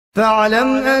فاعلم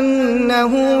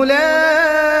أنه لا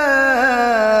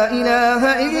إله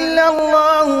إلا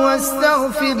الله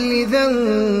واستغفر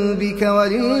لذنبك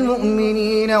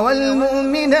وللمؤمنين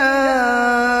والمؤمنات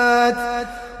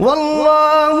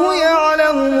والله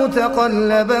يعلم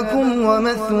متقلبكم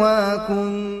ومثواكم.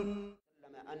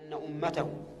 أن أمته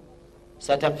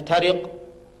ستفترق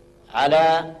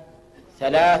على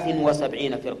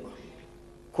 73 فرقة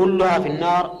كلها في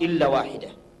النار إلا واحدة،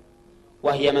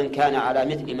 وهي من كان على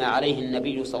مثل ما عليه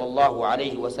النبي صلى الله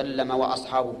عليه وسلم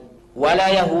وأصحابه. ولا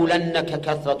يهولنك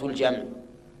كثرة الجمع،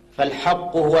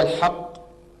 فالحق هو الحق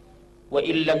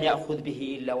وإن لم يأخذ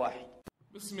به إلا واحد.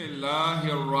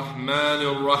 Bismillahir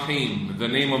Rahmanir Rahim. In the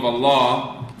name of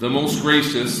Allah, the most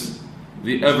gracious,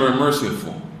 the ever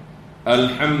merciful.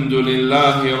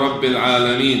 Alhamdulillahi Rabbil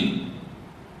Alameen.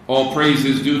 All praise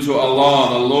is due to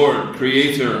Allah, the Lord,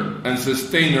 creator and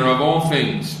sustainer of all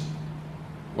things.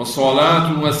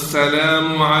 وَالصَّلَاةُ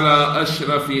وَالسَّلَامُ عَلَىٰ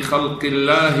أَشْرَفِ خَلْقِ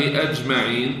اللَّهِ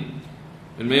أَجْمَعِينَ.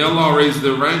 And may Allah raise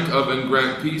the rank of and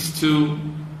grant peace to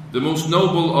the most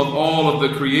noble of all of the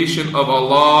creation of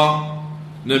Allah,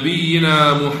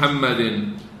 Nabiyyina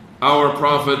Muhammadin, our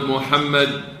Prophet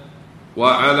Muhammad,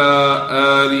 وَعَلَىٰ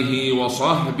آلِهِ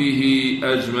وَصَحْبِهِ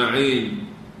أَجْمَعِينَ,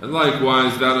 and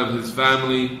likewise that of his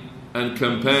family and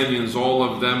companions, all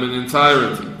of them in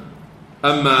entirety.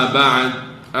 Amma ba'd.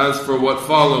 As for what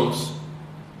follows,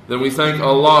 then we thank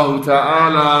Allah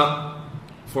Ta'ala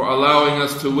for allowing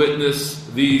us to witness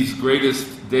these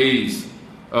greatest days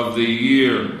of the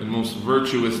year and most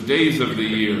virtuous days of the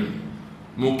year.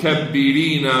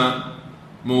 Mukabbirina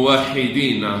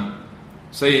muwahhidina,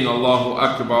 saying Allahu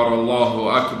Akbar,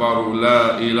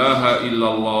 la ilaha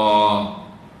illallah,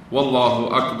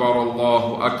 Wallahu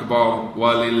Akbar,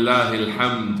 walillahi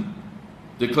alhamd,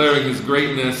 declaring His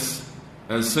greatness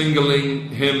and singling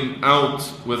Him out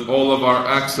with all of our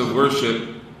acts of worship.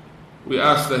 We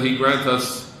ask that He grant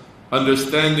us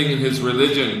understanding in His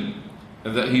religion,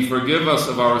 and that He forgive us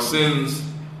of our sins,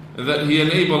 and that He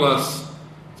enable us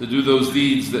to do those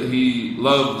deeds that He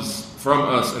loves from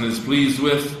us and is pleased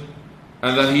with,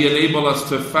 and that He enable us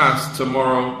to fast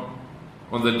tomorrow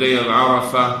on the day of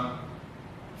Arafah.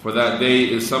 For that day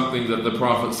is something that the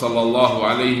Prophet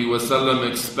ﷺ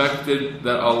expected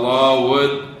that Allah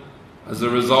would, as a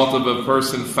result of a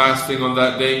person fasting on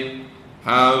that day,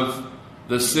 have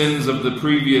the sins of the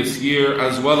previous year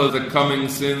as well as the coming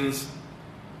sins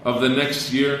of the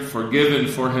next year forgiven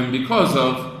for him because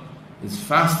of his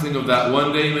fasting of that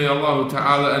one day. May Allah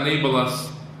Ta'ala enable us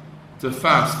to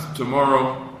fast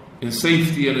tomorrow in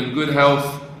safety and in good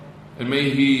health, and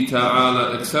may He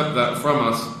Ta'ala accept that from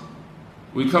us.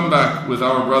 We come back with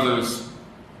our brothers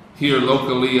here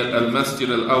locally at al-Masjid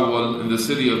al-Awwal in the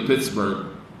city of Pittsburgh,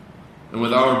 and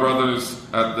with our brothers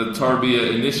at the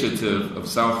At-Tarbiyah initiative of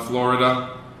South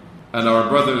Florida, and our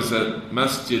brothers at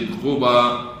Masjid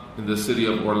Quba in the city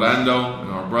of Orlando,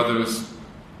 and our brothers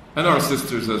and our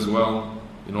sisters as well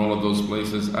in all of those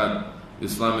places at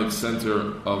Islamic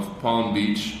Center of Palm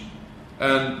Beach,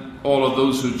 and all of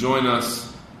those who join us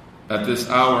at this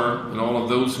hour, and all of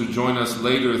those who join us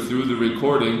later through the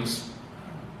recordings.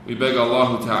 We beg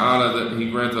Allah Ta'ala that He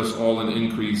grant us all an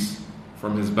increase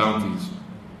from His bounties.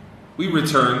 We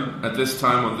return at this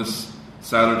time on this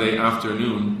Saturday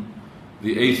afternoon,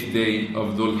 the 8th day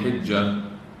of Dhul Hijjah,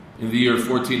 in the year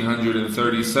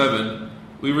 1437.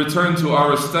 We return to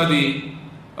our study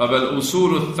of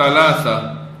al-Usool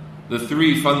ath-Thalaathah, the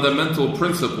three fundamental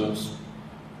principles,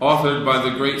 authored by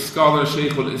the great scholar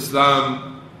Shaykh al-Islaam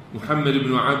Muhammad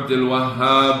ibn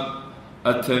Abdil-Wahhaab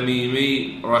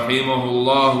at-Tamimi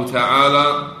rahimahullah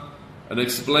ta'ala, and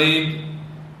explained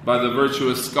by the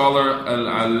virtuous scholar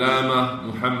al-Allama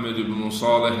Muhammad ibn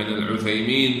Saalih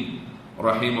al-Uthaymeen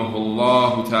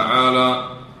rahimahullah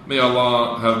ta'ala. May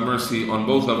Allah have mercy on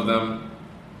both of them.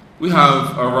 We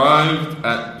have arrived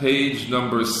at page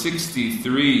number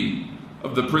 63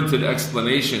 of the printed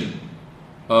explanation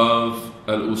of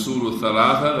al-Usool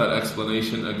ath-Thalaathah, that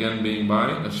explanation again being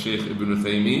by Shaykh ibn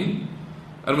Uthaymeen.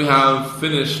 And we have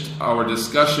finished our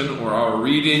discussion or our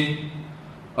reading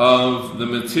of the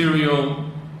material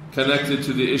connected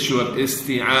to the issue of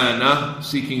isti'anah,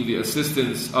 seeking the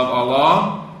assistance of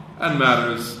Allah, and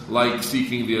matters like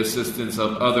seeking the assistance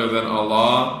of other than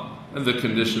Allah, and the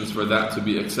conditions for that to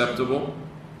be acceptable.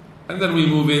 And then we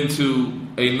move into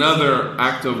another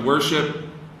act of worship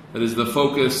that is the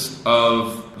focus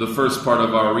of the first part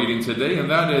of our reading today, and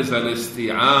that is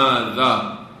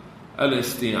al-isti'adha.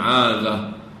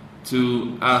 Al-isti'adha,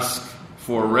 to ask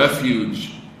for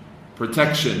refuge,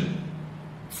 protection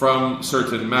from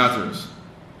certain matters.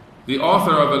 The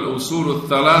author of al-Usool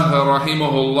ath-Thalaathah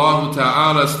rahimahullah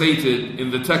ta'ala stated in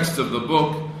the text of the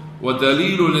book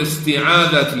وَدَلِيلُ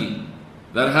الْإِسْتِعَادَةِ,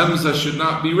 that Hamza should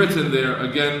not be written there.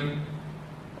 Again,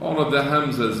 all of the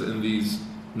Hamzas in these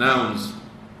nouns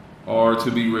are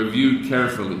to be reviewed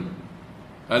carefully.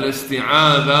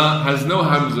 Al-Isti'adha has no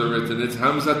Hamza written, it's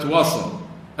Hamzat Wasl.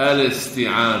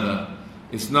 Al-Isti'adha.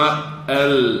 It's not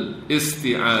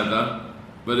Al-Isti'adha,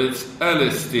 but it's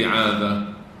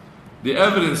Al-Isti'adha. The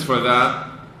evidence for that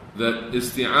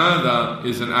Isti'adha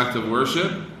is an act of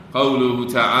worship.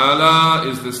 قَوْلُهُ تَعَالَى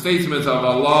is the statement of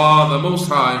Allah the Most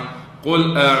High.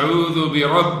 قُلْ أَعُوذُ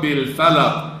بِرَبِّ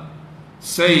الْفَلَقِ,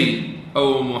 say,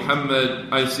 O Muhammad,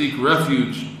 I seek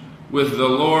refuge with the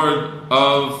Lord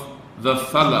of the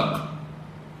Falaq.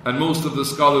 And most of the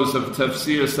scholars of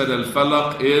tafsir said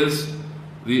al-Falaq is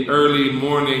the early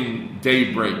morning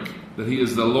daybreak, that He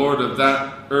is the Lord of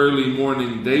that early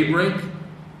morning daybreak.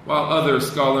 While other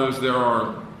scholars, there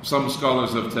are some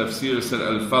scholars of tafsir said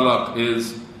al-Falaq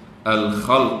is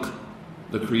al-Khalq,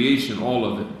 the creation, all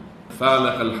of it.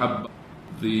 Falaq al-Hab.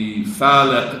 The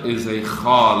Falaq is a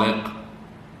Khaliq,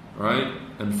 right?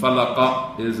 And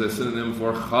Falaqa is a synonym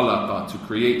for Khalaqa, to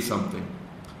create something.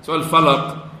 So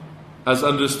al-Falaq, as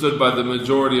understood by the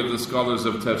majority of the scholars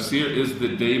of tafsir, is the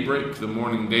daybreak, the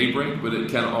morning daybreak, but it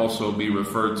can also be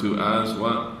referred to as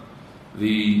what?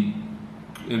 The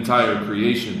entire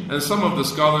creation. And some of the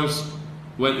scholars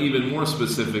went even more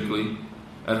specifically,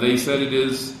 and they said it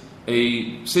is a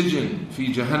sijin fi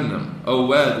jahannam, aw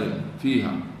wadin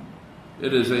fiha.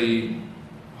 It is a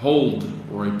hold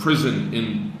or a prison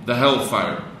in the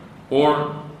hellfire,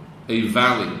 or a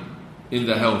valley in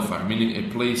the hellfire, meaning a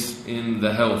place in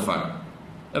the hellfire.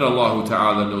 And Allah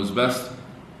Ta'ala knows best.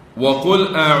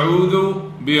 وَقُلْ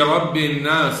أَعُوذُ بِرَبِّ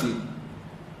النَّاسِ.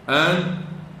 And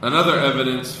another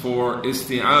evidence for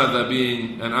isti'adha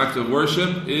being an act of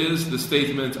worship is the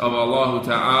statement of Allah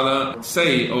Ta'ala,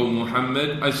 say, O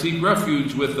Muhammad, I seek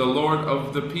refuge with the Lord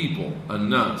of the people,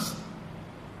 an-nas.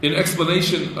 In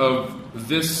explanation of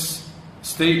this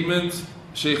statement,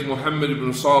 Shaykh Muhammad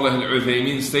ibn Saalih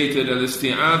al-Uthaymeen stated,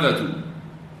 al-isti'adatu,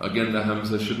 again the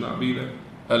Hamza should not be there,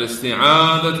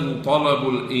 al-isti'adatu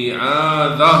talabul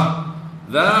i'adha,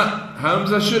 that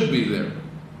Hamza should be there.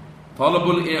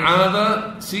 Talabul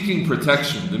i'adha, seeking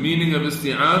protection. The meaning of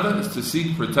isti'adha is to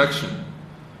seek protection.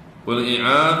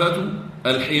 Wal-i'adatu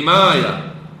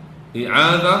al-himaya,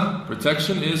 i'adha,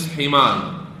 protection, is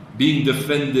himaya, being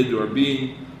defended or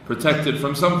being protected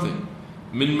from something.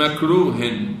 Min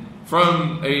makruhin,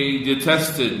 from a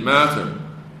detested matter.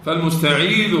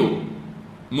 فَالْمُسْتَعِيذُ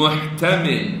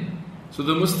مُحْتَمٍ. So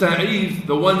the musta'idh,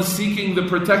 the one seeking the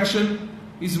protection,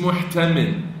 he's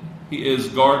muhtamin. He is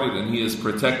guarded and he is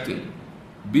protected.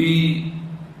 Bi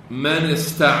man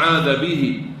ista'adha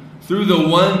bihi, through the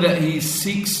one that he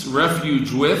seeks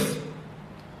refuge with.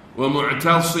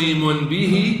 وَمُعْتَصِمٌ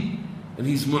bihi, and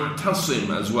he's mu'tasim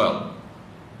as well.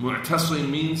 Mu'tasim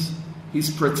means he's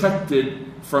protected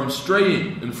from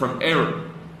straying and from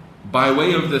error by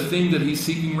way of the thing that he's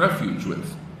seeking refuge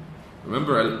with.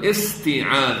 Remember,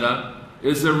 al-isti'adha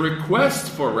is a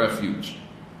request for refuge.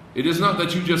 It is not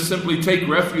that you just simply take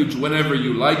refuge whenever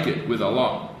you like it with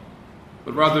Allah,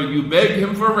 but rather you beg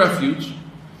Him for refuge.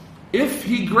 If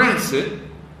He grants it,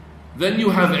 then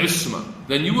you have isma,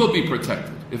 then you will be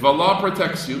protected. If Allah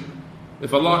protects you,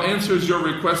 if Allah answers your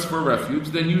request for refuge,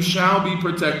 then you shall be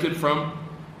protected from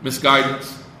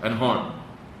misguidance and harm.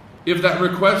 If that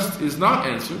request is not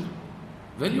answered,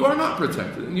 then you are not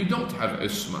protected and you don't have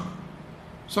isma.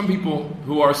 Some people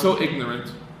who are so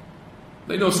ignorant,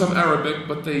 they know some Arabic,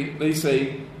 but they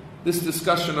say this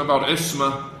discussion about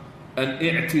isma and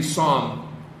i'tisam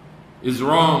is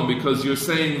wrong because you're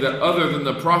saying that other than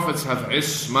the prophets have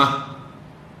isma.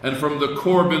 And from the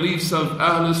core beliefs of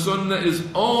Ahl Sunnah is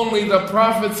only the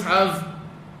prophets have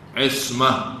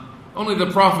isma. Only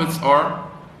the prophets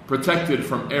are protected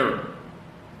from error.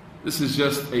 This is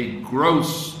just a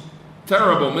gross,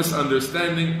 terrible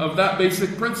misunderstanding of that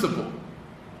basic principle.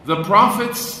 The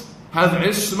prophets have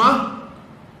isma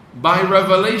by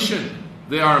revelation.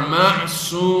 They are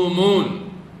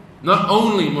ma'sumun, not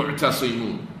only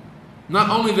mu'tasimun. Not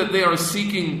only that they are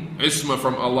seeking isma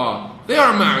from Allah, they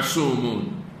are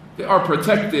ma'sumun. They are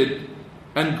protected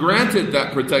and granted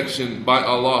that protection by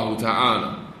Allah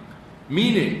Ta'ala.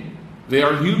 Meaning, they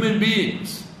are human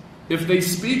beings. If they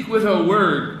speak with a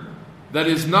word that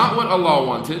is not what Allah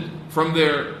wanted from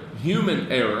their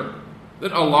human error,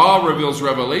 then Allah reveals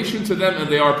revelation to them and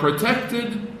they are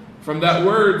protected from that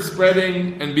word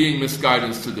spreading and being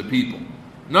misguidance to the people.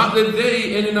 Not that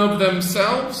they in and of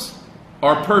themselves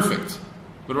are perfect,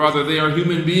 but rather they are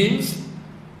human beings.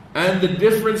 And the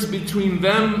difference between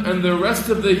them and the rest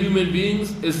of the human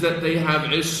beings is that they have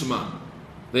isma.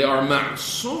 They are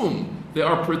ma'soom. They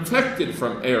are protected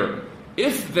from error.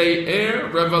 If they err,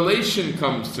 revelation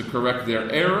comes to correct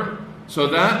their error so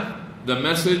that the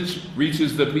message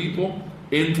reaches the people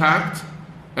intact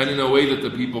and in a way that the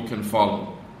people can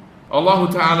follow.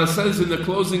 Allah Ta'ala says in the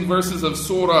closing verses of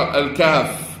Surah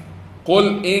Al-Kahf,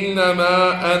 قُلْ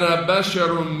إِنَّمَا أَنَا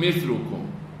بَشَرٌ مِثْلُكُمْ.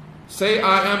 Say,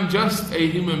 I am just a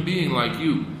human being like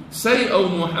you. Say, O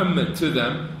Muhammad, to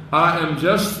them, I am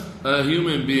just a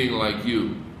human being like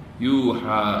you.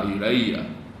 يُوحَى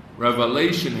إِلَيَّ.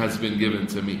 Revelation has been given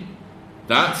to me.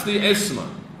 That's the isma.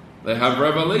 They have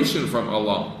revelation from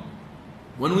Allah.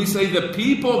 When we say the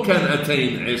people can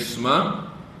attain isma,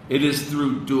 it is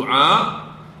through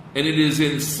dua, and it is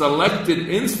in selected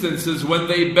instances when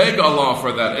they beg Allah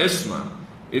for that isma.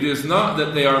 It is not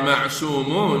that they are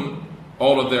ma'sumun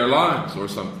all of their lives or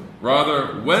something.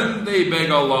 Rather, when they beg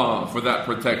Allah for that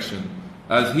protection,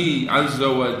 as He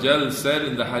Azza wa Jal said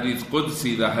in the Hadith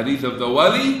Qudsi, the Hadith of the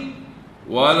Wali,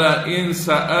 وَلَئِن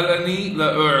سَأَلَنِي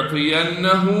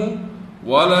لَأُعْطِيَنَّهُ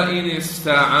وَلَئِنِ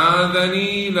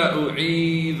اسْتَعَاذَنِي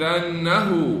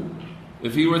لَأُعِيذَنَّهُ.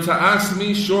 If he were to ask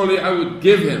me, surely I would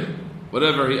give him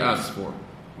whatever he asks for.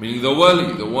 Meaning the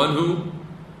wali, the one who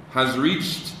has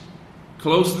reached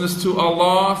closeness to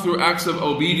Allah through acts of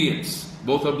obedience,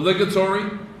 both obligatory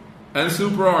and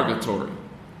supererogatory.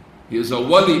 He is a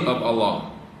wali of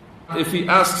Allah. If he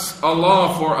asks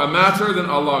Allah for a matter, then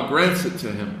Allah grants it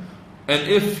to him. And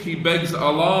if he begs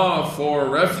Allah for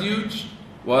refuge,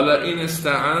 وَلَئِنِ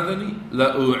اسْتَعَاذَنِي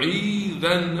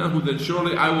لَأُعِيذَنَّهُ, then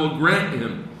surely I will grant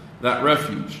him that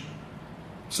refuge.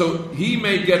 So he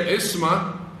may get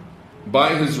isma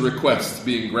by his request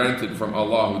being granted from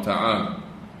Allah Ta'ala.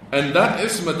 And that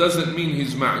isma doesn't mean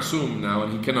he's ma'soom now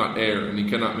and he cannot err and he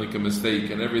cannot make a mistake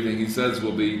and everything he says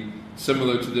will be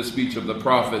similar to the speech of the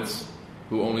prophets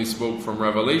who only spoke from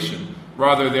revelation.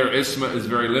 Rather, their isma is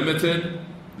very limited.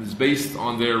 It's based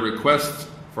on their request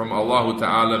from Allah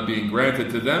Ta'ala being granted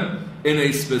to them in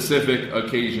a specific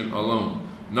occasion alone.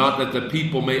 Not that the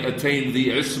people may attain the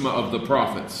isma of the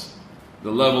prophets,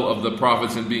 the level of the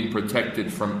prophets in being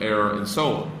protected from error and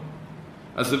so on.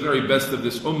 As the very best of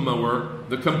this ummah were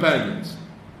the companions.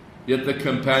 Yet the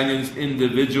companions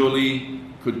individually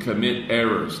could commit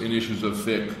errors in issues of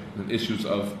fiqh and issues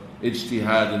of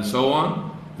ijtihad and so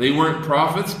on. They weren't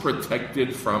prophets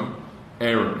protected from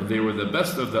error. They were the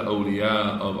best of the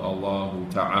awliya of Allah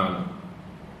Ta'ala.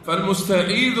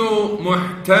 فَالْمُسْتَعِيذُ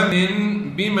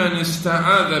مُحْتَمٍ بِمَنِ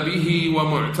اسْتَعَاذَ بِهِ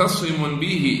وَمُعْتَصِمٌ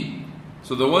بِهِ.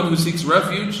 So the one who seeks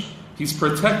refuge, he's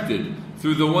protected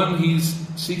through the one he's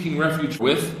seeking refuge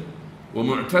with,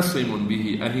 وَمُعْتَصِمٌ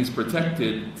بِهِ, and he's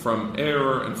protected from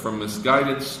error and from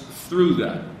misguidance through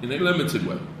that, in a limited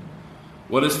way.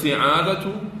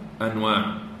 وَالْإِسْتِعَاذَةُ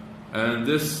أَنْوَاعٌ. And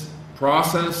this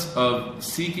process of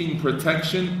seeking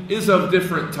protection is of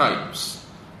different types.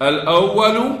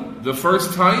 Al-Awwal, the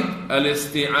first type,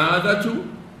 al-Isti'adatu,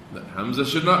 that Hamza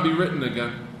should not be written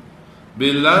again,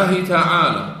 Billahi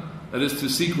Ta'ala, that is to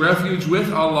seek refuge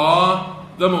with Allah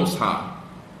the Most High.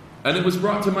 And it was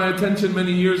brought to my attention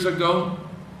many years ago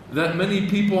that many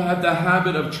people had the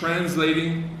habit of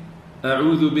translating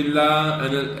A'udhu Billah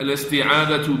and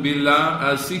al-Isti'adatu Billah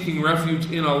as seeking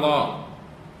refuge in Allah,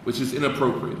 which is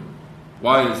inappropriate.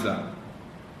 Why is that?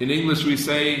 In English we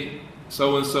say,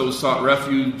 so-and-so sought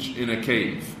refuge in a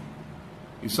cave.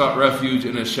 He sought refuge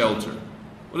in a shelter.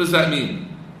 What does that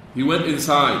mean? He went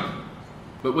inside.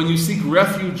 But when you seek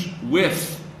refuge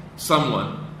with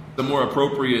someone, the more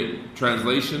appropriate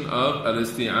translation of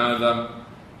al-isti'adha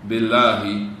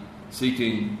billahi,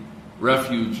 seeking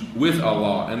refuge with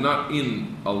Allah and not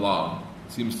in Allah,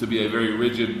 seems to be a very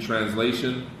rigid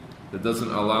translation that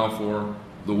doesn't allow for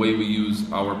the way we use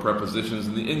our prepositions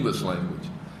in the English language.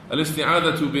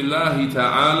 الاستعاذة بالله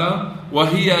تعالى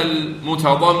وهي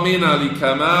المتضمنة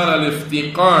لكمال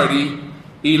الافتقار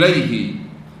إليه.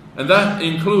 And that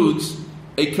includes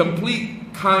a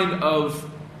complete kind of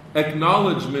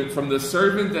acknowledgement from the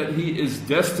servant that he is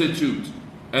destitute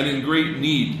and in great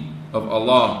need of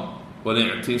Allah.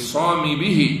 والاعتصام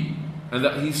به. And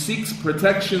that he seeks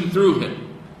protection through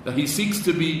him. That he seeks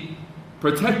to be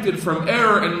protected from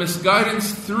error and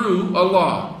misguidance through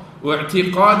Allah.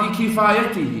 وَاعْتِقَادِ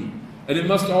كِفَايَتِهِ. And it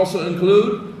must also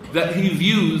include that he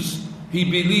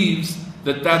believes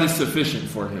that that is sufficient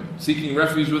for him. Seeking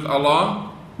refuge with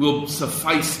Allah will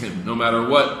suffice him no matter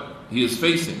what he is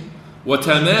facing.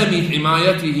 وَتَمَامِ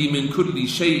حِمَايَتِهِ مِنْ كُلِّ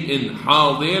شَيْءٍ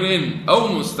حَاضِرٍ أَوْ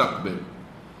مُسْتَقْبِلٍ.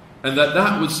 And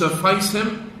that would suffice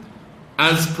him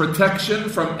as protection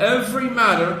from every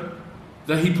matter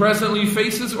that he presently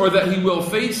faces or that he will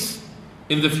face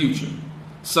in the future.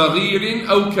 صَغِيرٍ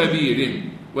أَوْ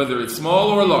كَبِيرٍ. Whether it's small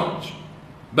or large.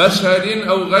 بشر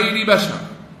أو غير بشر,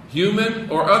 human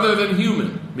or other than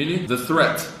human, meaning the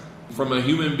threat from a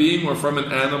human being or from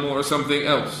an animal or something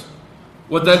else.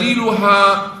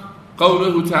 وَدَلِيلُهَا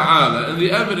قَوْلُهُ تَعَالَى, and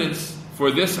the evidence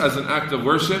for this as an act of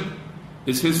worship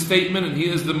is his statement, and he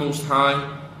is the Most High.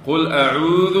 قُلْ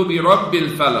أَعُوذُ بِرَبِّ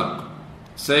الْفَلَقِ,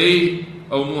 say,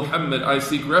 O Muhammad, I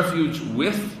seek refuge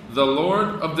with the Lord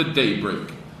of the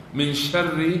daybreak. مِنْ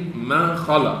شَرِّ مَا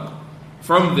خَلَقَ,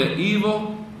 from the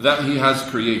evil that he has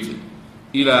created.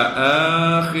 إِلَى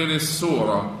آخِرِ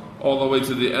السُّورَةِ, all the way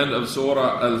to the end of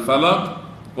Surah Al-Falaq.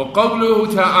 وَقَوْلُهُ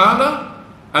تَعَالَى,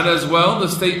 and as well the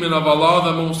statement of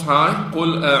Allah the Most High,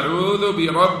 قُلْ أَعُوذُ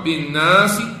بِرَبِّ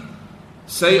النَّاسِ,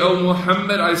 say, O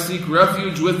Muhammad, I seek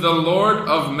refuge with the Lord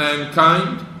of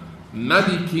mankind,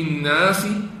 مَلِكِ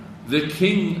النَّاسِ, the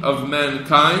King of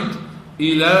mankind,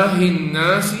 إِلَهِ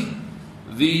النَّاسِ,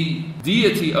 the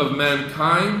deity of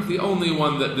mankind, the only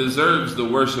one that deserves the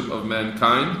worship of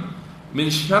mankind, مِنْ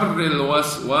شَرِّ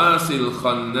الْوَسْوَاسِ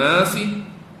الْخَنَّاسِ,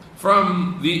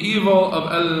 from the evil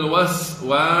of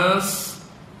al-waswas,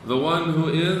 the one who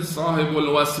is sahibul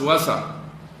waswasa,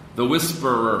 the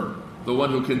whisperer, the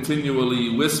one who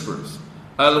continually whispers.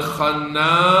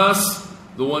 Al-Khannas,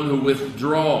 the one who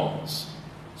withdraws.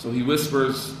 So he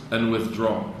whispers and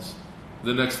withdraws.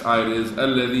 The next ayat is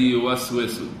الَّذِي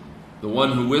يُوَسْوِسُ, the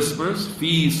one who whispers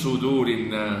فِي صُدُورِ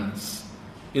النَّاسِ,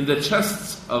 in the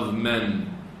chests of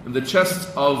men, in the chests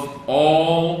of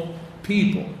all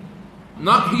people.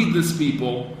 Not heedless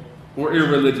people, or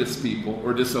irreligious people,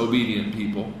 or disobedient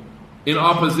people, in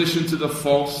opposition to the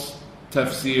false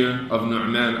tafsir of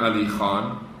Nu'man Ali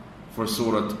Khan for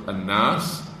Surah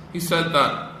An-Nas. He said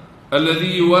that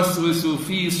الَّذِي يُوَسْوِسُ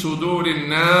فِي صُدُورِ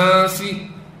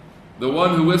النَّاسِ, the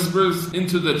one who whispers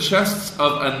into the chests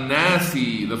of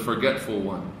An-Nasi, the forgetful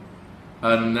one.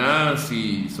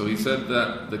 An-Nasi. So he said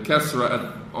that the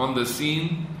kasra on the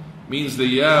scene means the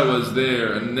ya was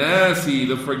there. An-Nasi,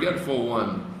 the forgetful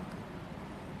one.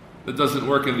 It doesn't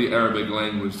work in the Arabic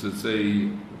language to say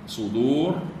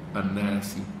sudur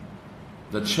An-Nasi.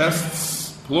 The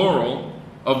chests, plural,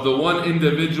 of the one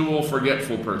individual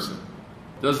forgetful person.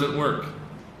 Doesn't work.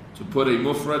 To put a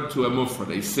mufrad to a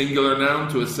mufrad, a singular noun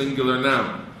to a singular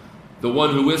noun. The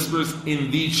one who whispers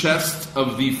in the chest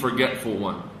of the forgetful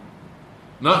one.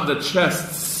 Not the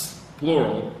chests,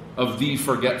 plural, of the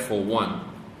forgetful one,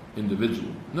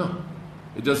 individual. No,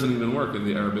 it doesn't even work in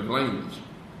the Arabic language.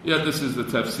 Yet this is the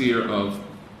tafsir of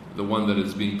the one that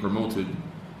is being promoted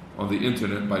on the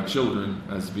internet by children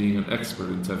as being an expert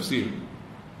in tafsir.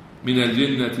 Min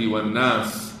al-jinnati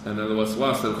wal-nas, and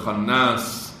al-waswas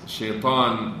al-khannas,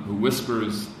 shaitan who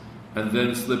whispers and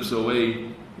then slips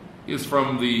away, is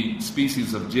from the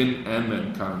species of jinn and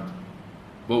mankind,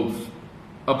 both.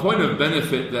 A point of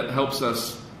benefit that helps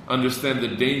us understand the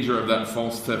danger of that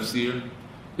false tafsir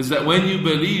is that when you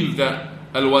believe that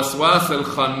al-waswas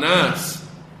al-khannas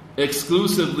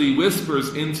exclusively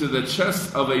whispers into the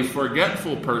chest of a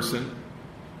forgetful person,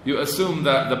 you assume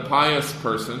that the pious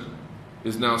person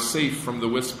is now safe from the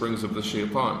whisperings of the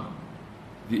shaitan.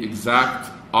 The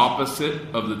exact opposite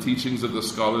of the teachings of the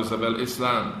scholars of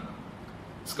al-Islam.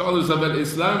 Scholars of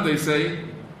al-Islam, they say,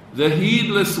 the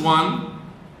heedless one,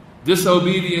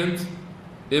 disobedient,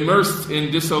 immersed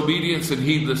in disobedience and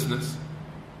heedlessness,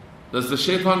 does the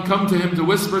shaitan come to him to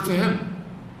whisper to him?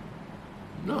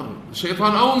 No, the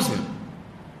shaitan owns him.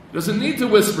 He doesn't need to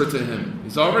whisper to him.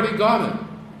 He's already got him.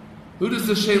 Who does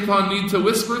the shaitan need to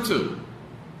whisper to?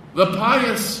 The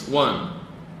pious one.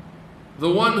 The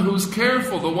one who's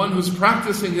careful, the one who's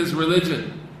practicing his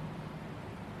religion.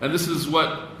 And this is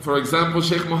what, for example,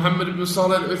 Shaykh Muhammad ibn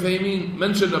al-Uthaymeen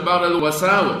mentioned about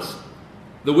al-wasawas,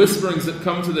 the whisperings that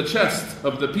come to the chest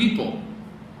of the people.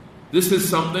 This is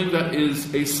something that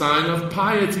is a sign of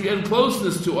piety and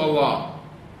closeness to Allah.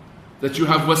 That you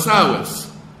have wasawas,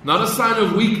 not a sign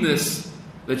of weakness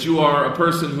that you are a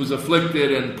person who's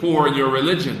afflicted and poor in your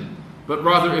religion. But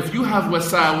rather, if you have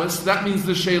wasawas, that means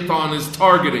the shaitan is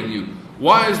targeting you.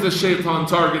 Why is the shaitan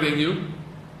targeting you?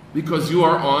 Because you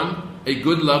are on a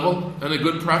good level and a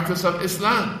good practice of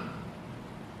Islam.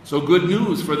 So good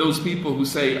news for those people who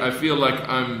say, I feel like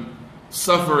I'm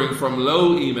suffering from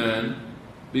low iman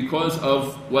because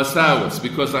of wasawas,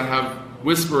 because I have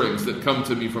whisperings that come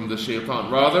to me from the shaitan.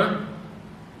 Rather,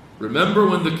 remember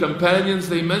when the companions,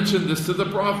 they mentioned this to the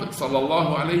Prophet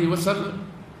ﷺ.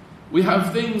 We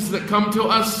have things that come to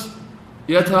us,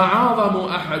 يَتَعَاظَمُ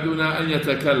أَحَدُنَا أَن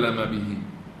يَتَكَلَّمَ بِهِ.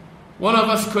 One of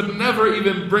us could never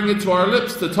even bring it to our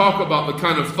lips to talk about the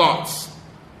kind of thoughts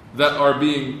that are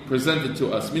being presented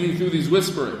to us, meaning through these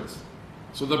whisperings.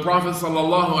 So the Prophet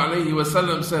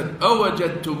ﷺ said,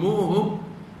 أَوَجَدْتُمُوهُ,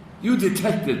 you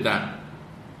detected that.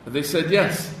 And they said,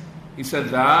 yes. He said,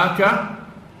 ذَاكَ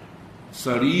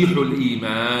صَرِيحُ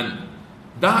الْإِيمَانِ.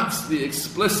 That's the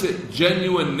explicit,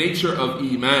 genuine nature of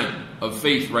Iman, of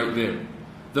faith right there.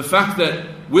 The fact that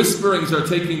whisperings are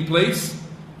taking place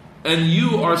and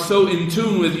you are so in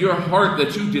tune with your heart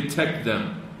that you detect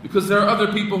them. Because there are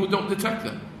other people who don't detect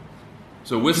them.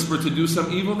 So whisper to do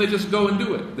some evil, they just go and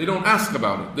do it. They don't ask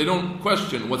about it. They don't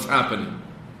question what's happening.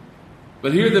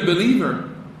 But here the believer,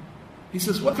 he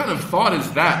says, what kind of thought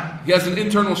is that? He has an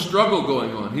internal struggle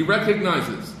going on. He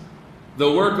recognizes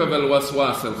the work of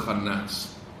al-Waswas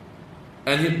al-Khannas.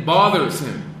 And it bothers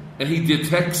him. And he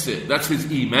detects it. That's his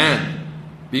Iman.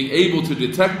 Being able to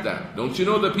detect that. Don't you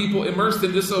know that people immersed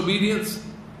in disobedience,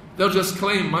 they'll just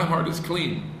claim, my heart is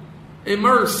clean.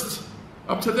 Immersed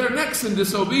up to their necks in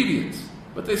disobedience.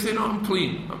 But they say, no, I'm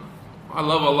clean. I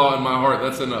love Allah in my heart,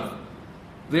 that's enough.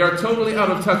 They are totally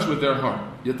out of touch with their heart.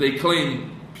 Yet they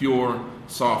claim pure,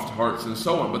 soft hearts and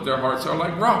so on. But their hearts are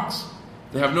like rocks.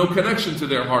 They have no connection to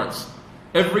their hearts.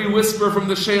 Every whisper from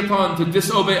the shaitan to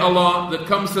disobey Allah that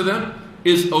comes to them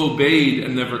is obeyed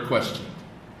and never questioned.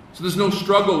 So there's no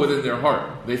struggle within their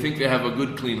heart. They think they have a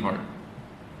good, clean heart.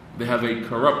 They have a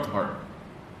corrupt heart.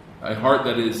 A heart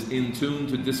that is in tune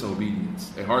to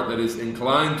disobedience. A heart that is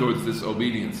inclined towards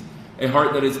disobedience. A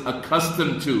heart that is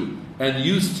accustomed to and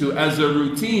used to as a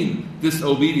routine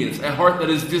disobedience. A heart that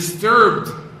is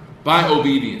disturbed by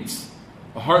obedience.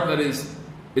 A heart that is,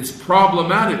 it's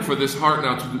problematic for this heart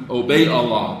now to obey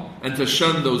Allah and to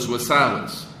shun those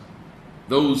wasawas.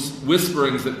 Those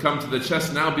whisperings that come to the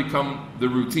chest now become the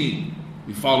routine.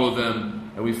 We follow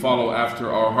them and we follow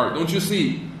after our heart. Don't you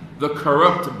see the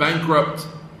corrupt, bankrupt,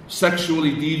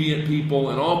 sexually deviant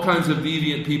people and all kinds of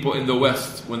deviant people in the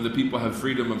West when the people have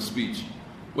freedom of speech?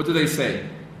 What do they say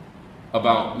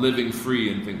about living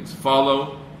free and things?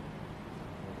 Follow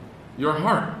your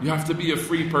heart. You have to be a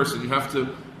free person. You have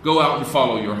to go out and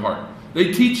follow your heart.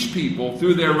 They teach people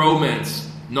through their romance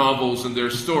novels and their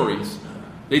stories.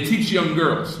 They teach young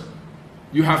girls,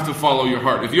 you have to follow your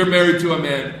heart. If you're married to a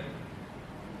man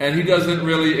and he doesn't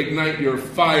really ignite your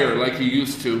fire like he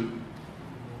used to,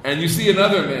 and you see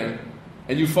another man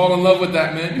and you fall in love with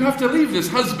that man, you have to leave this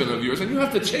husband of yours and you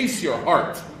have to chase your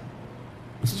heart.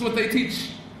 This is what they teach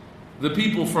the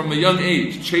people from a young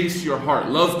age. Chase your heart.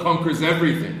 Love conquers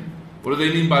everything. What do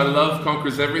they mean by love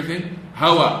conquers everything?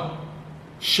 Hawa,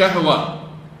 shahwa,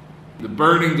 the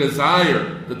burning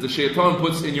desire that the shaitan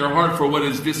puts in your heart for what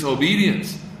is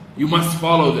disobedience. You must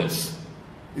follow this.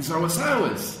 These are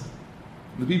wasawas.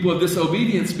 The people of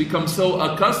disobedience become so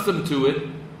accustomed to it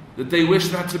that they wish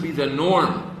that to be the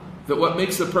norm. That what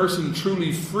makes a person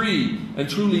truly free and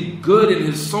truly good in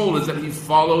his soul is that he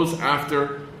follows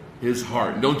after his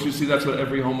heart. Don't you see that's what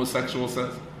every homosexual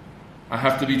says? I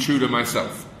have to be true to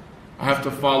myself. I have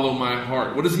to follow my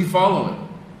heart. What is he following?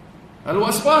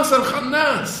 Al-Waswas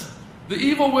al-Khannas. The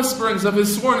evil whisperings of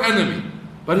his sworn enemy.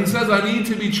 But he says, I need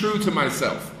to be true to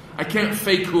myself. I can't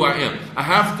fake who I am. I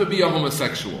have to be a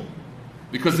homosexual.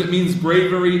 Because it means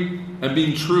bravery and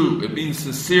being true. It means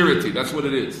sincerity. That's what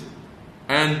it is.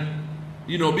 And,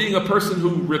 being a person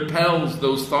who repels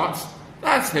those thoughts,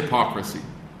 that's hypocrisy.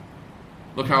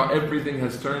 Look how everything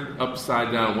has turned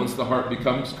upside down once the heart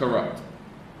becomes corrupt.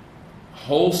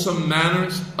 Wholesome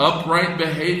manners, upright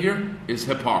behavior is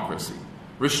hypocrisy.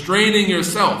 Restraining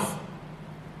yourself.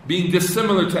 Being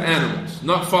dissimilar to animals,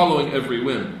 not following every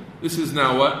whim. This is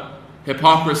now what?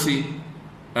 Hypocrisy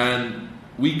and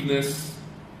weakness.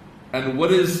 And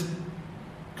what is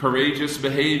courageous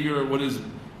behavior? What is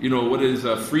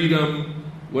freedom?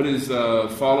 What is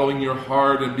following your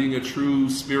heart and being a true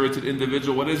spirited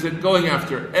individual? What is it? Going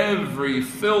after every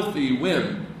filthy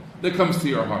whim that comes to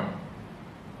your heart.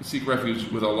 You seek refuge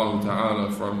with Allah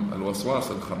Ta'ala from al-Waswas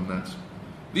al-Khannas.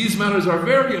 These matters are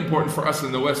very important for us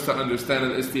in the West to understand.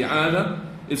 Al-Isti'ana,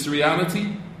 its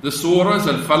reality, the surahs,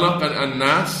 al-Falaq and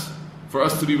al-Nas, for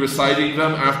us to be reciting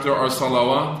them after our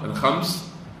salawat and khams,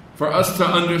 for us to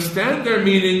understand their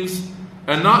meanings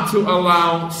and not to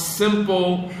allow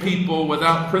simple people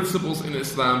without principles in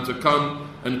Islam to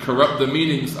come and corrupt the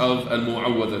meanings of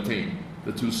al-Mu'awwadatain,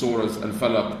 the two surahs,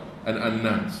 al-Falaq and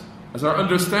al-Nas. As our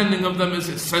understanding of them is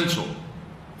essential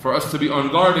for us to be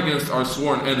on guard against our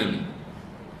sworn enemy.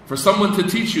 For someone to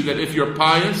teach you that if you're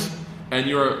pious and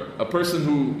you're a person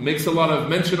who makes a lot of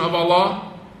mention of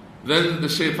Allah, then the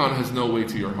shaitan has no way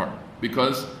to your heart.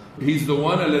 Because he's the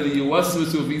one, الَّذِي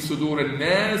يُوَسْوِسُ فِي صُدُورِ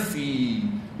النَّاسِ.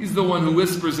 He's the one who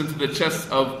whispers into the chests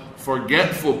of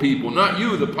forgetful people. Not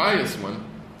you, the pious one.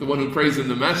 The one who prays in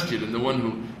the masjid, and the one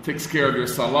who takes care of your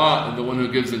salah, and the one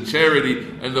who gives in charity,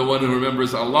 and the one who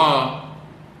remembers Allah.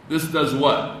 This does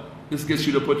what? This gets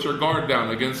you to put your guard down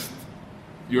against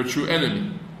your true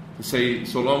enemy. To say,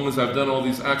 so long as I've done all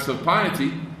these acts of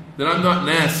piety, then I'm not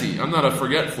nasi, I'm not a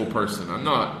forgetful person, I'm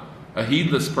not a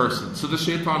heedless person. So the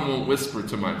shaitan won't whisper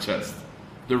to my chest.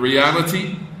 The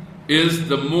reality is,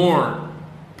 the more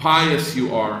pious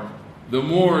you are, the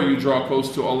more you draw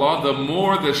close to Allah, the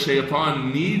more the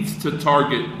shaitan needs to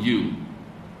target you.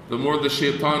 The more the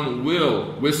shaitan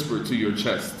will whisper to your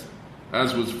chest,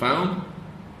 as was found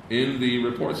in the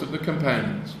reports of the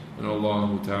companions. And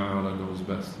Allah Ta'ala knows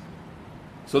best.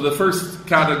 So the first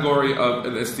category of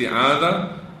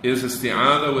al-isti'adha is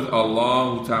isti'adha with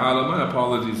Allah Ta'ala. My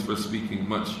apologies for speaking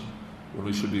much when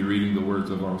we should be reading the words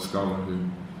of our scholar here.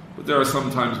 But there are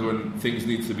some times when things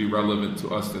need to be relevant to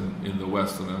us in the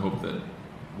West, and I hope that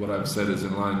what I've said is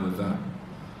in line with that.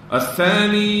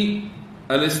 الثاني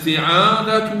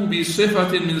الاستعاذة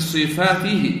بصفة من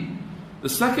صفاته. The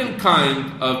second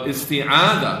kind of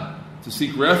isti'adha, to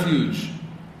seek refuge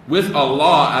with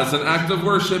Allah as an act of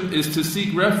worship, is to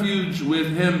seek refuge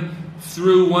with Him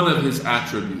through one of His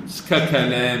attributes,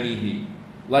 كَكَلَامِهِ.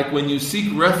 Like when you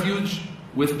seek refuge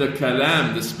with the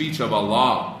kalam, the speech of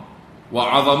Allah,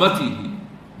 وَعَظَمَتِهِ,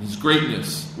 His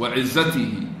greatness,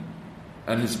 وَعِزَّتِهِ,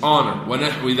 and His honor,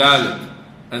 وَنَحْوِ ذَلِكَ,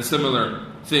 and similar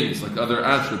things like other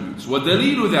attributes.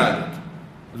 وَدَلِيلُ ذَلِكَ,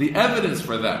 the evidence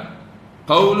for that,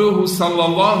 قوله صلى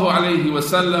الله عليه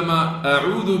وسلم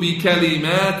أعوذ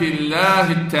بكلمات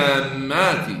الله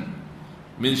التامات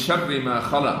من شر ما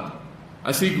خلق.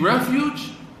 I seek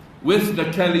refuge with the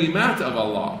kalimat of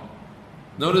Allah.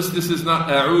 Notice this is not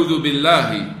أعوذ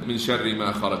بالله من شر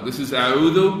ما خلق. This is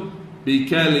أعوذ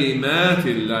بكلمات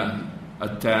الله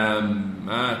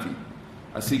التامات.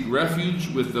 I seek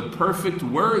refuge with the perfect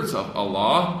words of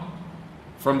Allah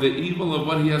from the evil of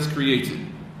what He has created.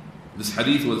 This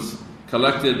hadith was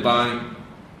collected by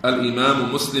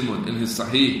al-Imam Muslim in his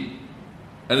Sahih.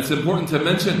 And it's important to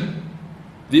mention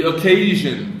the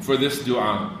occasion for this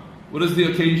dua. What is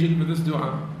the occasion for this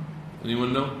dua?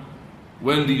 Anyone know?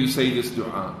 When do you say this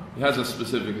dua? It has a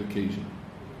specific occasion.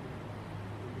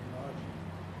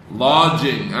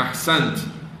 Lodging, ahsant.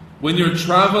 When you're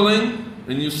traveling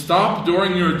and you stop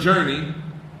during your journey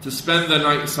to spend the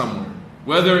night somewhere.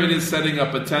 Whether it is setting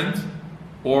up a tent,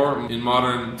 or in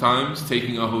modern times,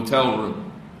 taking a hotel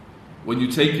room. When you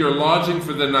take your lodging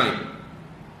for the night,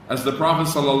 as the Prophet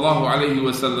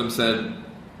ﷺ said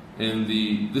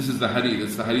this is the hadith,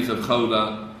 it's the hadith of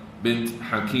Khawla bint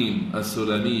Hakim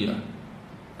as-Sulamiyah.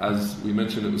 As we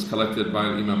mentioned, it was collected by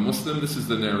Imam Muslim. This is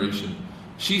the narration.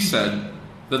 She said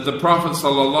that the Prophet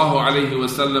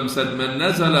ﷺ said, "Man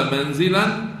nazala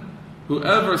manzilan,"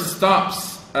 whoever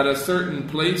stops at a certain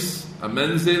place, a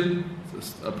manzil,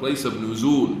 a place of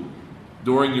nuzul,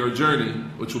 during your journey,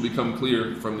 which will become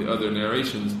clear from the other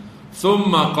narrations.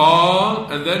 ثُمَّ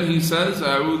قَالَ, and then he says,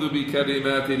 أَعُوذُ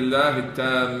بِكَلِمَاتِ اللَّهِ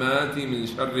التَّامَّاتِ مِنْ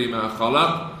شَرِّ مَا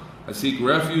خَلَقَ. I seek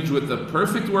refuge with the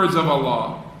perfect words of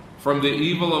Allah from the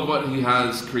evil of what He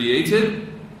has created.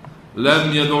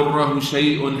 لَمْ يَضُرَّهُ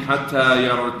شَيْءٌ حَتَّى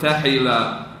يَرْتَحِلَ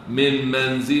مِنْ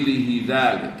مَنْزِلِهِ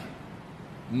ذَلِكَ.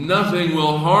 Nothing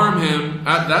will harm him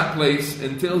at that place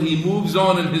until he moves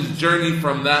on in his journey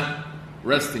from that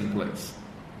resting place,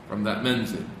 from that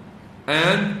manzil.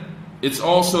 And it's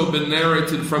also been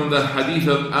narrated from the hadith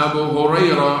of Abu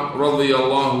Hurairah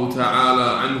radiyallahu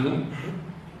ta'ala anhu,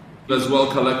 as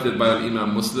well collected by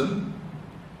Imam Muslim.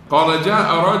 قال جاء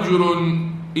رجل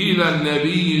إلى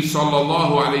النبي صلى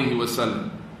الله عليه وسلم.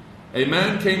 A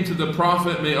man came to the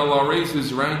Prophet, may Allah raise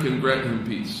his rank and grant him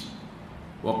peace.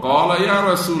 وقال يا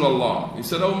رسول الله, he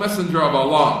said, O Messenger of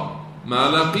Allah,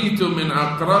 ما لقيت من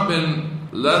عقرب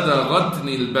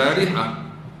لدغتني البارحة.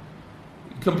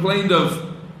 He complained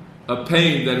of a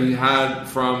pain that he had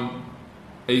from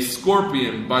a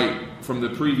scorpion bite from the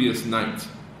previous night.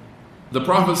 The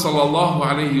Prophet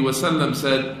ﷺ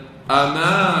said,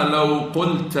 أما لو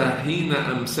قلت حين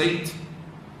أمسيت,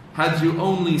 had you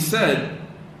only said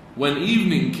when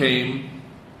evening came,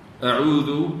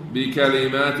 أعوذ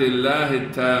بكلمات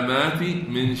الله التامات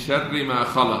من شر ما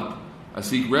خلق. I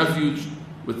seek refuge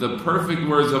with the perfect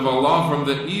words of Allah from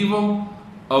the evil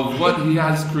of what He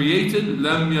has created.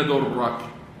 لم يضرك,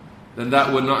 then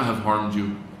that would not have harmed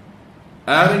you.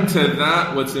 Adding to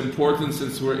that, what's important,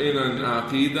 since we're in an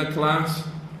Aqidah class,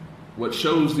 what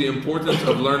shows the importance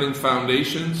of learning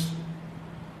foundations,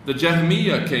 the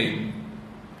Jahmiyyah came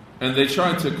and they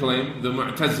tried to claim, the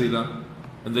Mu'tazila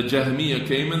and the Jahmiyyah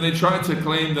came and they tried to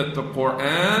claim that the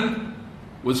Quran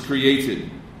was created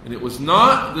and it was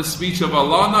not the speech of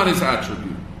Allah, not His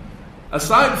attribute.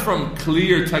 Aside from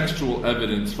clear textual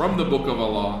evidence from the Book of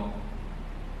Allah,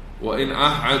 وَإِنْ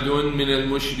أَحَدٌ مِّنَ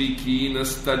الْمُشْرِكِينَ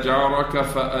اسْتَجَارَكَ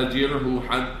فَأَجِرْهُ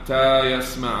حَتَّى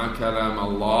يَسْمَعَ كَلَامَ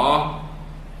اللَّهِ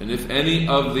And if any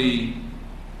of the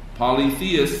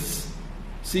polytheists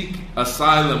seek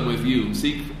asylum with you,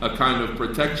 seek a kind of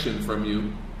protection from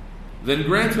you, then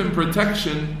grant him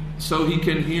protection so he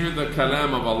can hear the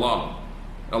kalam of Allah.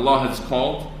 Allah has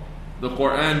called the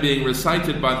Quran being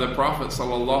recited by the Prophet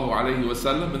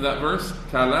ﷺ in that verse,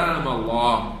 kalam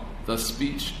Allah, the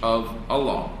speech of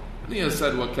Allah. And he has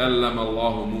said, وَكَلَّمَ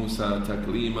اللَّهُ مُوسَى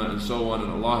تَكْلِيمًا, and so on,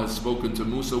 and Allah has spoken to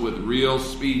Musa with real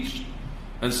speech,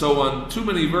 and so on. Too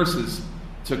many verses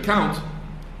to count.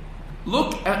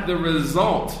 Look at the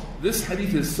result. This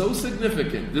hadith is so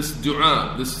significant. This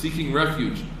dua, this seeking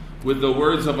refuge with the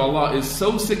words of Allah is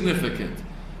so significant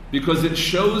because it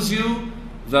shows you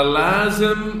the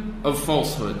lazim of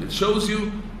falsehood. It shows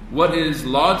you what is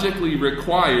logically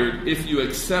required if you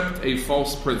accept a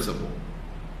false principle.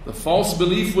 The false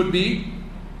belief would be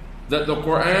that the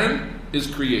Quran is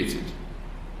created.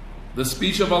 The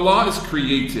speech of Allah is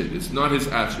created. It's not His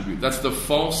attribute. That's the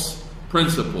false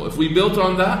principle. If we built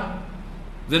on that,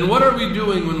 then what are we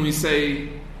doing when we say,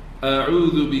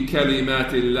 أعوذ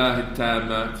بكلمات الله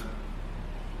التامات?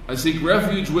 I seek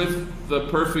refuge with the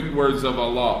perfect words of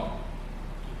Allah.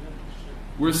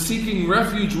 We're seeking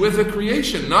refuge with the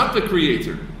creation, not the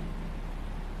creator.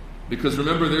 Because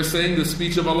remember, they're saying the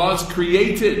speech of Allah is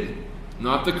created,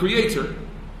 not the creator.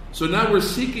 So now we're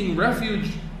seeking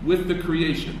refuge with the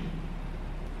creation.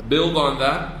 Build on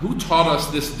that. Who taught us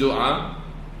this dua?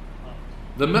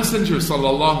 The Messenger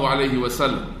sallallahu alaihi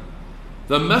wasallam.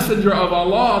 The Messenger of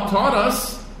Allah taught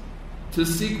us to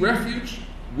seek refuge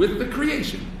with the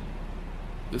creation.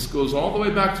 This goes all the way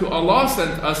back to Allah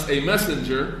sent us a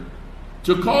messenger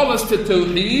to call us to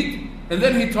Tawheed, and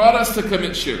then He taught us to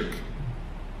commit shirk.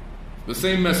 The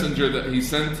same messenger that He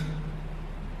sent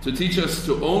to teach us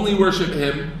to only worship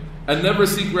Him and never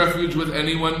seek refuge with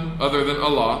anyone other than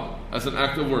Allah as an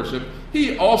act of worship,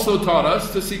 He also taught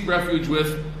us to seek refuge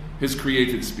with His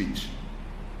created speech.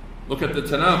 Look at the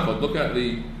tanaqud, look at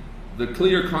the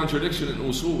clear contradiction in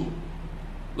usool.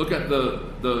 Look at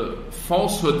the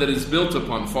falsehood that is built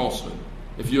upon falsehood.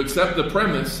 If you accept the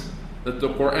premise that the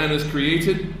Quran is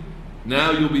created,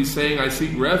 now you'll be saying, I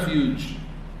seek refuge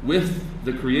with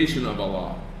the creation of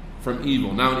Allah from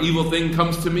evil. Now an evil thing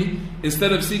comes to me,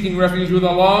 instead of seeking refuge with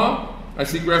Allah, I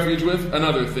seek refuge with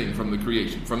another thing from the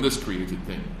creation, from this created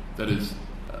thing that is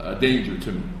a danger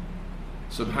to me.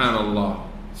 Subhanallah.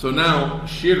 So now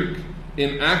shirk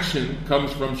in action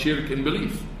comes from shirk in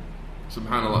belief.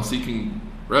 Subhanallah. Seeking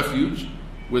refuge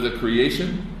with a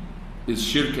creation is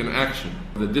shirk in action.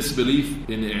 The disbelief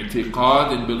in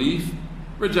i'tiqad, in belief,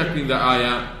 rejecting the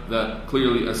ayah that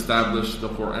clearly established the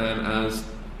Quran as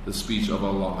the speech of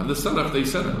Allah. And the Salaf, they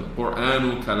said,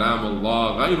 Quranu kalam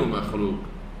Allah ghayru makhluq.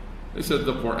 They said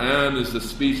the Quran is the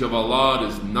speech of Allah, it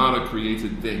is not a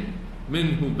created thing.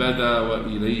 Minhu bada wa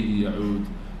ilayhi ya'ud.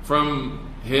 From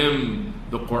Him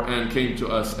the Quran came to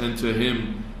us, and to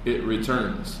Him it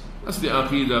returns. That's the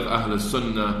aqidah of Ahl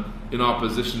Sunnah, in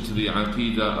opposition to the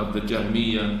aqidah of the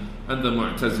Jahmiyyah and the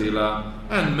Mu'tazila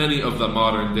and many of the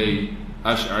modern day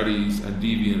Ash'aris and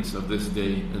deviants of this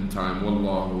day and time.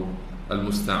 Wallahu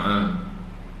al-musta'an.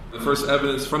 The first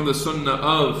evidence from the Sunnah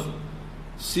of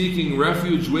seeking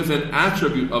refuge with an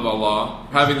attribute of Allah,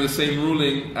 having the same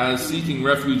ruling as seeking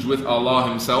refuge with Allah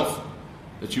Himself,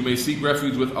 that you may seek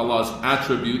refuge with Allah's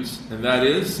attributes, and that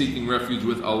is seeking refuge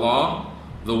with Allah,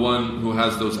 the one who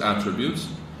has those attributes.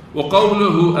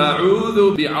 وَقَوْلُهُ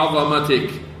أَعُوذُ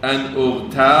بِعَظَمَتِكَ أَنْ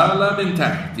أُغْتَالَ مِنْ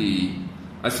تَحْتِي.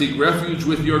 I seek refuge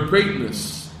with your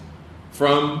greatness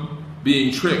from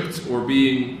being tricked or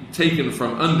being taken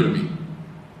from under me.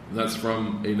 That's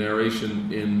from a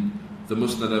narration in the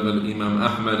Musnad of Imam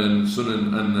Ahmad and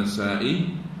Sunan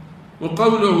al-Nasa'i.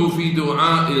 وَقَوْلُهُ فِي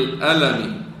دُعَاءِ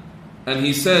الْأَلَمِ. And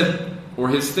he said, or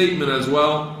his statement as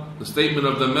well, the statement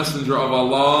of the Messenger of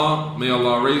Allah, may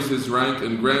Allah raise his rank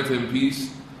and grant him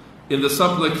peace, in the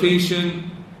supplication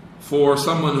for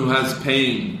someone who has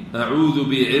pain. أَعُوذُ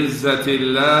بِعِزَّةِ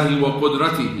اللَّهِ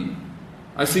وَقُدْرَتِهِ.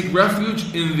 I seek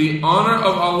refuge in the honor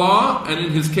of Allah and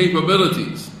in His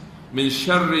capabilities. مِنْ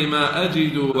شَرِّ مَا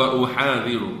أَجِدُ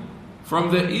وَأُحَاذِرُ.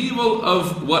 From the evil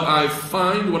of what I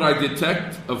find, what I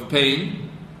detect of pain,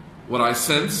 what I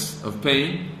sense of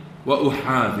pain,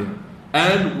 وَأُحَاذِرُ.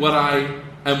 And what I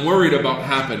am worried about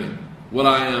happening, what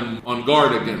I am on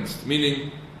guard against.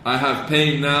 Meaning, I have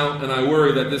pain now and I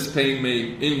worry that this pain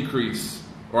may increase,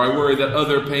 or I worry that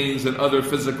other pains and other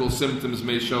physical symptoms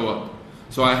may show up.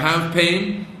 So I have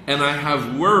pain and I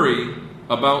have worry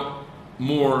about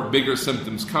more bigger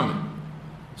symptoms coming.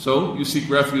 So you seek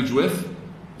refuge with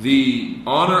the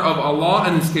honor of Allah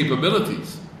and His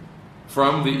capabilities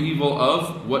from the evil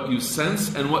of what you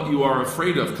sense and what you are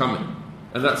afraid of coming.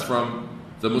 And that's from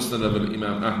the Musnad of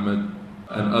Imam Ahmad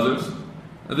and others.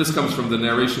 And this comes from the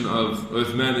narration of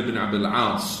Uthaymin ibn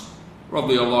Abdul-As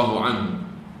radiyallahu anhu,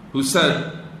 who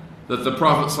said that the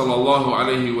Prophet sallallahu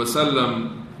alaihi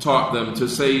wasallam taught them to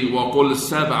say وَقُلْ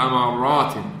سَبْعَ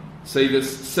مَرَّاتٍ, say this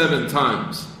 7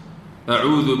 times,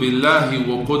 أعوذ بالله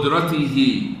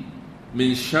وقدرته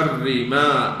من شر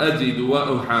ما أجد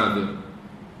وأحاذر.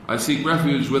 I seek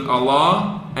refuge with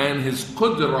Allah and His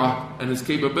qudrah and His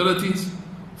capabilities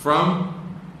from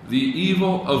the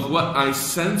evil of what I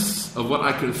sense, of what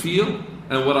I can feel,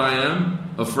 and what I am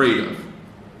afraid of.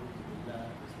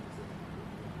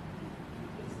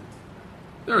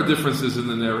 There are differences in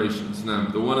the narrations. Now,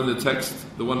 the one in the text,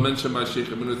 the one mentioned by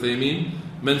Shaykh ibn Uthaymeen,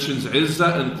 mentions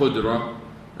Izzah and Qudrah.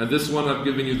 And this one I've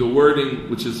given you the wording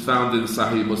which is found in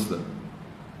Sahih Muslim.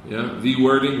 Yeah, the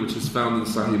wording which is found in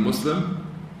Sahih Muslim.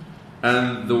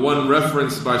 And the one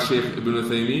referenced by Shaykh ibn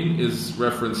Uthaymeen is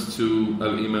reference to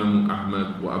al-Imam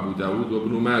Ahmad wa Abu Dawud wa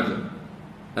Ibn Majah.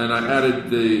 And I added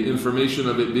the information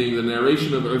of it being the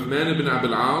narration of Uthaymin ibn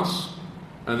Abdul-As,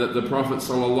 and that the Prophet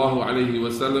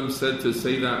ﷺ said to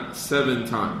say that 7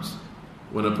 times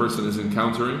when a person is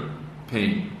encountering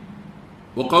pain.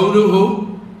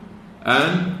 وَقَوْلُهُ,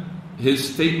 and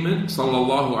his statement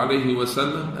sallallahu alayhi wa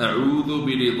sallam, أَعُوذُ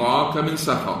بِرِضَاكَ مِنْ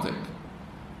سَخَطِكَ,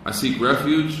 I seek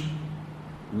refuge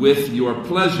with your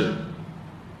pleasure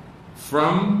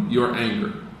from your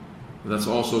anger. That's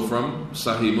also from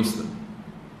Sahih Muslim.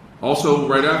 Also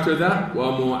right after that,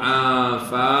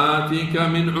 وَمُعَافَاتِكَ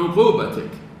مِنْ عُقُوبَتِكَ,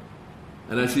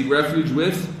 and I seek refuge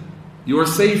with your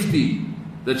safety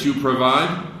that you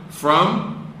provide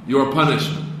from your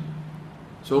punishment.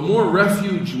 So more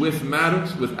refuge with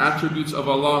matters, with attributes of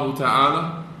Allah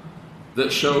Ta'ala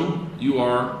that show you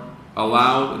are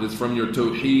allowed, it is from your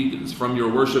tawheed, it is from your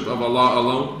worship of Allah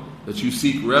alone, that you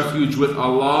seek refuge with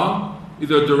Allah,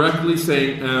 either directly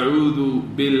saying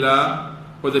A'udhu Billah,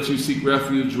 or that you seek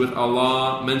refuge with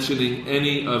Allah mentioning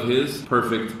any of His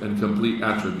perfect and complete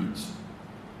attributes.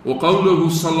 وَقَوْلُهُ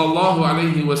صَلَّى اللَّهُ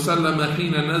عَلَيْهِ وَسَلَّمَ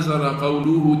حِينَ نَزَلَ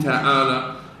قَوْلُهُ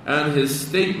تَعَالَى, and his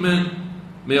statement,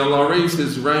 may Allah raise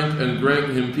his rank and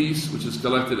grant him peace, which is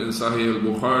collected in Sahih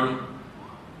al-Bukhari,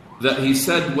 that he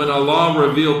said when Allah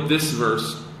revealed this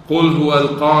verse, قُلْ هُوَ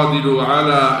الْقَادِرُ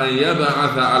عَلَىٰ أَنْ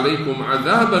يَبْعَثَ عَلَيْكُمْ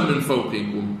عَذَابًا مِّن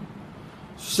فَوْقِكُمْ,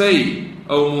 say,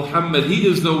 O Muhammad, He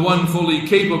is the one fully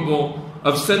capable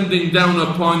of sending down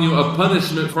upon you a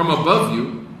punishment from above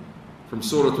you, from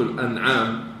Surah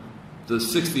Al-An'am, the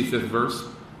 65th verse,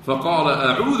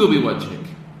 فَقَالَ أَعُوذُ بِوَجْهِكَ,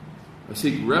 I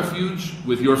seek refuge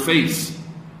with your face,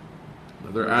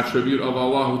 another attribute of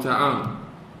Allah Ta'ala.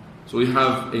 So we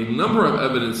have a number of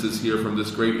evidences here from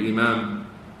this great Imam,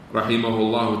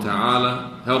 rahimahullah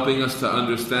Ta'ala, helping us to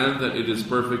understand that it is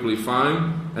perfectly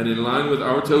fine and in line with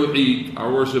our tawheed,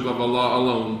 our worship of Allah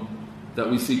alone, that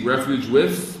we seek refuge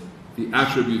with the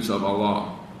attributes of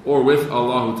Allah, or with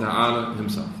Allah Ta'ala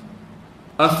Himself.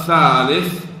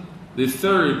 Ath-Thalaathah, the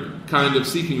third kind of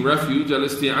seeking refuge,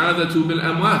 al-isti'adatu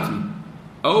bil-amwati,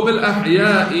 أو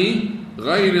بالأحياء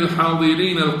غير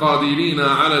الحاضرين القادرين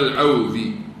على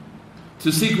العوذ,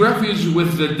 to seek refuge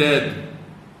with the dead,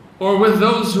 or with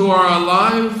those who are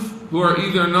alive, who are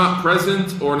either not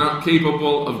present or not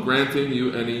capable of granting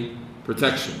you any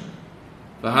protection.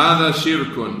 فهذا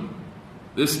شرك,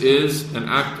 this is an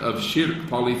act of shirk,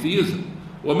 polytheism.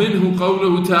 ومنه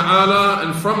قوله تعالى,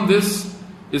 and from this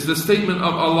is the statement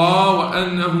of Allah,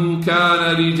 وَأَنَّهُ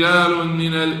كَانَ رِجَالٌ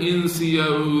مِّنَ الْإِنسِ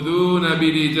يَعُوذُونَ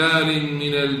بِرِجَالٍ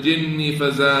مِّنَ الْجِنِّ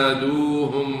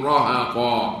فَزَادُوهُمْ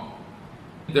رَهَقًا.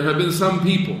 There have been some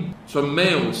people, some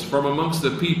males from amongst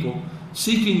the people,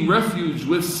 seeking refuge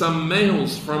with some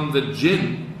males from the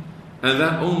jinn, and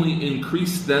that only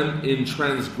increased them in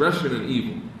transgression and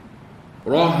evil.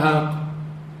 Rahaq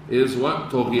is what?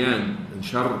 Tughyan and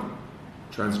shar,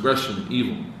 transgression and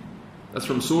evil. That's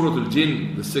from Surah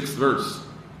Al-Jinn, the 6th verse.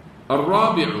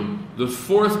 Al-Rabi'u, the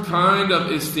fourth kind of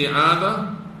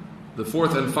isti'adah, the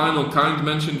fourth and final kind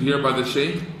mentioned here by the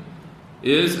Shaykh,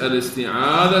 is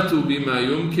al-isti'adatu bima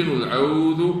yumkinu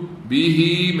al-'awdhu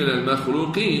bihi min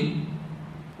al-makhluqeen.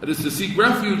 That is to seek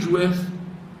refuge with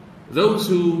those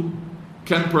who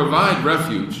can provide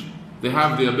refuge. They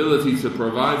have the ability to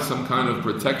provide some kind of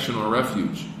protection or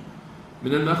refuge.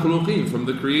 Min al-makhluqeen, from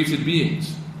the created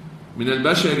beings. Min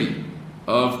al-bashari,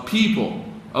 of people.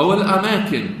 Aw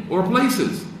al-amakin, or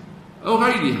places. Aw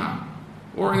ghayriha,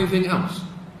 or anything else.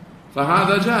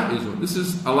 فَهَذَا جَائِزٌ, this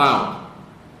is allowed.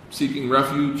 Seeking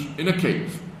refuge in a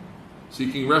cave.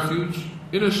 Seeking refuge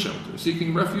in a shelter.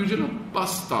 Seeking refuge in a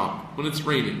bus stop when it's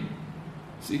raining.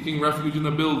 Seeking refuge in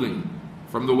a building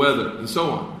from the weather, and so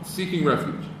on. Seeking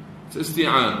refuge. It's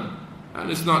isti'anah.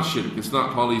 And it's not shirk, it's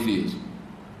not polytheism.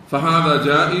 فهذا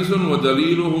جائز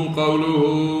ودليله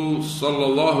قوله صلى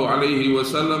الله عليه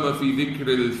وسلم في ذكر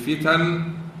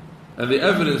الفتن. And the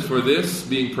evidence for this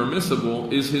being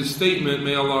permissible is his statement,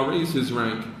 may Allah raise his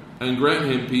rank and grant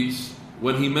him peace,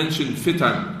 when he mentioned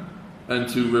fitan. And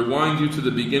to rewind you to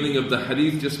the beginning of the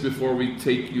hadith just before we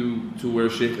take you to where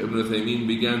Shaykh ibn Uthaymeen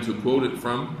began to quote it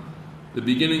from. The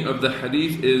beginning of the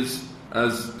hadith is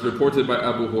as reported by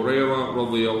Abu Hurairah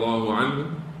radiyallahu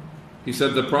anhu. He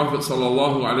said the Prophet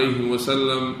sallallahu alayhi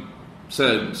wasallam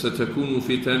said, "Satakunu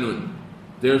fitanun."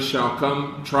 There shall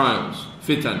come trials,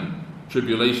 fitan,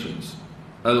 tribulations.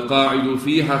 Al-qa'idu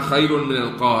fiha khayrun min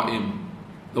al-qa'im.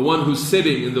 The one who's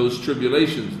sitting in those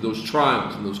tribulations, those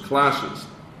trials, and those clashes,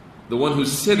 the one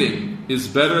who's sitting is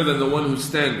better than the one who's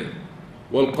standing.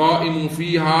 وَالْقَائِمُ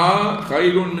فِيهَا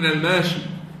خَيْرٌ مِنَ الْمَاشِي.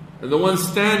 And the one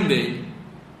standing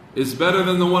is better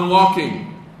than the one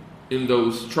walking in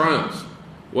those trials.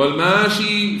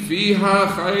 وَالْمَاشِي فِيهَا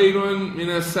خَيْرٌ مِنَ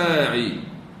السَّاعِي.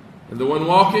 And the one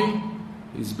walking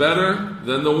is better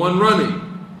than the one running,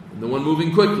 and the one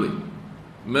moving quickly.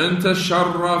 مَنْ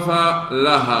تَشَرَّفَ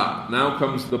لَهَا. Now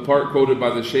comes the part quoted by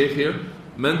the Shaykh here.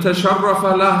 مَنْ تَشَرَّفَ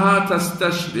لَهَا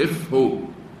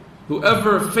تَسْتَشْرِفْهُ.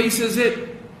 Whoever faces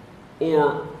it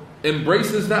or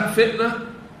embraces that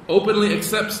fitna, openly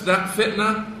accepts that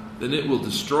fitna, then it will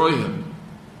destroy him.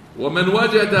 وَمَنْ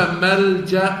وَجَدَ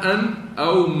مَلْجَأً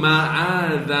أَوْ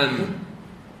مَعَاذًا.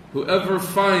 Whoever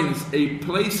finds a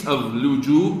place of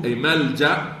luju, a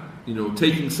malja,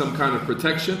 taking some kind of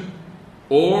protection,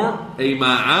 or a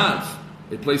ma'ad,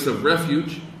 a place of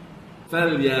refuge,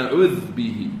 فَلْيَعُذْ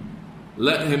بِهِ.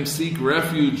 Let him seek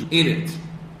refuge in it.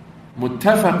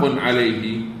 مُتَّفَقٌ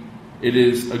عَلَيْهِ. It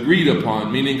is agreed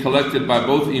upon, meaning collected by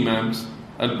both Imams,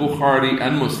 al-Bukhari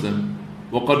and Muslim.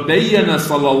 وَقَدْ بَيَّنَ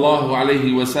صَلَّى اللَّهُ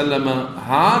عَلَيْهِ وَسَلَّمَ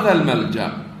هَذَا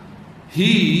الْمَلْجَأ.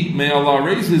 He, may Allah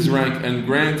raise his rank and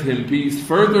grant him peace,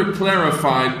 further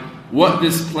clarified what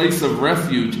this place of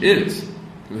refuge is.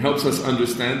 It helps us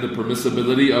understand the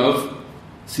permissibility of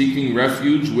seeking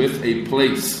refuge with a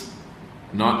place.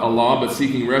 Not Allah, but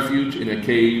seeking refuge in a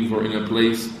cave or in a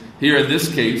place. Here in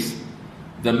this case,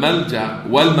 the malja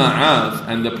wal ma'ath,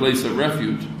 and the place of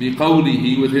refuge,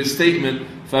 biqawlihi, with his statement,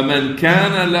 فَمَنْ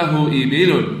كَانَ لَهُ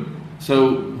إِبِلٌ.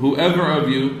 So whoever of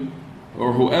you,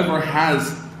 or whoever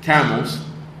has camels,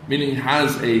 meaning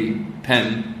has a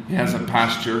pen, he has a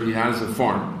pasture, he has a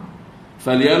farm,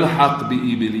 فَلْيَلْحَقْ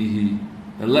بِإِبِلِهِ.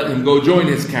 And let him go join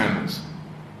his camels.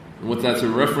 And what that's a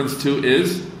reference to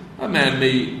is, a man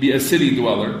may be a city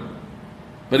dweller,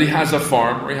 but he has a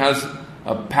farm, or he has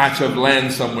a patch of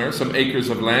land somewhere, some acres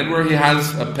of land, where he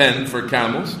has a pen for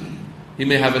camels. He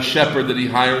may have a shepherd that he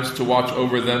hires to watch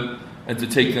over them and to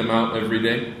take them out every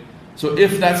day. So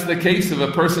if that's the case, if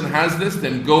a person has this,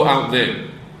 then go out there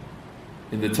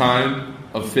in the time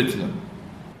of fitna.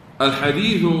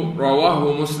 Al-Hadithu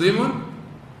rawahu Muslimun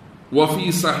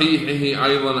وفي صحيحه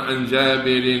أيضا عن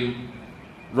جابر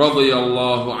رضي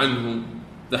الله عنه.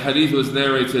 The hadith was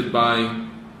narrated by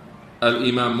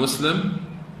al-Imam Muslim,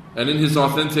 and in his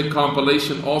authentic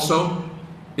compilation also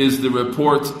is the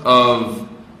report of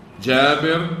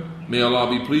Jabir, may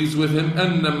Allah be pleased with him,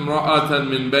 أن امرأة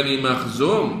من بني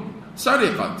مخزوم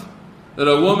سرقت. That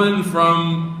a woman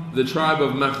from the tribe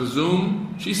of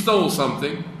Makhzum, she stole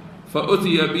something.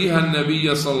 فأتي بها النبي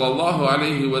صلى الله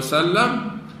عليه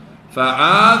وسلم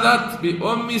فعادت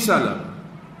بأم سلمة.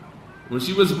 When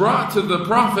she was brought to the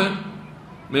Prophet,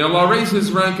 may Allah raise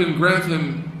his rank and grant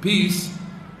him peace,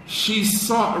 she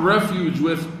sought refuge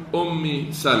with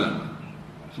Salama.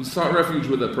 She sought refuge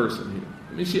with a person here.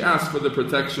 I mean, she asked for the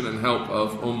protection and help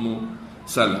of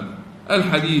Salama.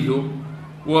 Al-Hadithu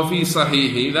wa fi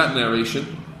sahihi, that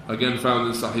narration, again found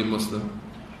in Sahih Muslim.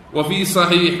 Wa fi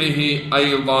sahihihi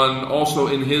aydan, also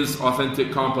in his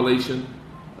authentic compilation,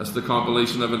 that's the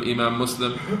compilation of an Imam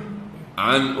Muslim,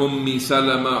 an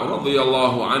Salama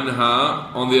radiyallahu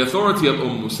anha, on the authority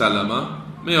of Salama,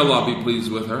 may Allah be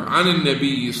pleased with her, an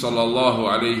al-Nabi sallallahu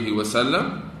alayhi wa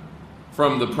sallam,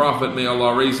 from the Prophet, may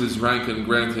Allah raise his rank and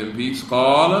grant him peace,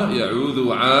 قال يعوذ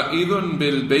عائذ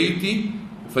بالبيت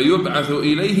فيبعث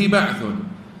إليه بعث.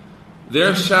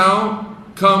 There shall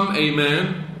come a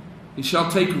man, he shall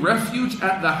take refuge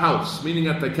at the house, meaning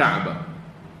at the Kaaba,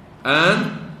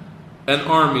 and an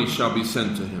army shall be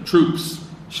sent to him. Troops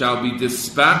shall be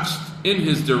dispatched in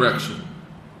his direction.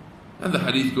 And the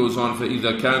hadith goes on,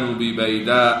 فَإِذَا كَانُوا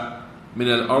بِبَيْدَاء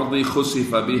مِنَ الْأَرْضِ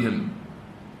خُسِفَ بِهِمْ.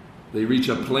 They reach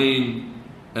a plain,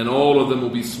 and all of them will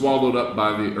be swallowed up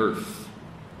by the earth.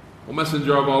 O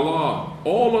Messenger of Allah,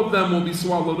 all of them will be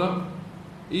swallowed up.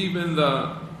 Even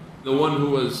the one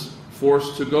who was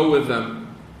forced to go with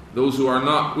them, those who are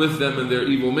not with them in their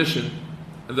evil mission,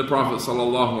 And the Prophet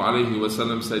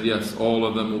ﷺ said, yes, all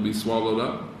of them will be swallowed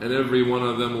up, and every one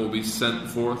of them will be sent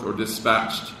forth or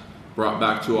dispatched, brought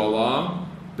back to Allah,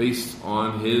 based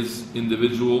on his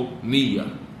individual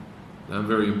niyyah. Now,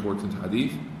 very important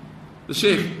hadith. The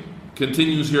Shaykh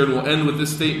continues here, and we'll end with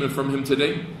this statement from him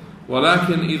today.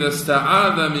 وَلَكِنْ إِذَا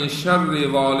اسْتَعَاذَ مِنْ شَرِّ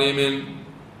ظَالِمٍ.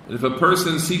 And if a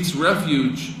person seeks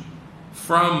refuge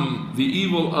from the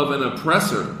evil of an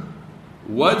oppressor,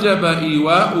 وَجَبَ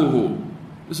إِيوَاؤُهُ.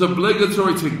 It's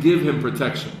obligatory to give him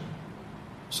protection.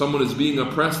 Someone is being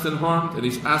oppressed and harmed, and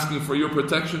he's asking for your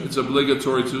protection. It's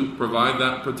obligatory to provide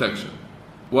that protection.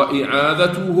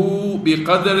 وَإِعَادَتُهُ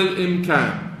بِقَدْرِ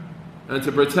الْإِمْكَانِ. And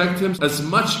to protect him as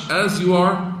much as you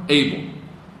are able.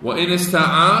 وَإِنْ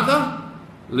اسْتَعَاذَ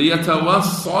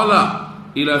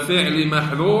لِيَتَوَصَّلَ إِلَى فِعْلِ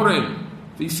مَحْذُورٍ.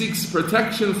 If he seeks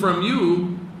protection from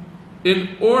you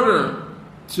in order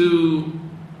to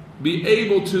be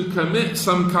able to commit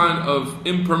some kind of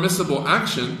impermissible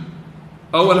action,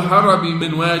 أو الهرب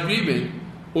من واجب,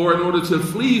 or in order to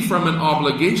flee from an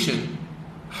obligation,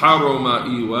 حرم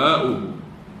إيواؤه.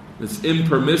 It's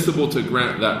impermissible to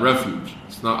grant that refuge.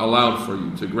 It's not allowed for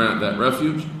you to grant that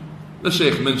refuge. The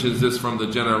Shaykh mentions this from the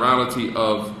generality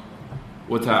of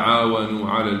وَتَعَاوَنُوا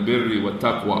عَلَى الْبِرِّ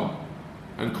وَالتَّقْوَى,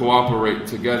 and cooperate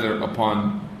together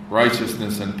upon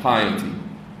righteousness and piety.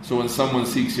 So when someone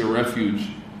seeks your refuge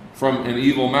from an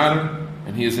evil matter,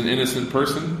 and he is an innocent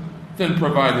person, then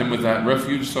provide him with that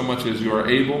refuge so much as you are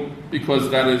able, because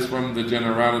that is from the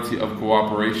generality of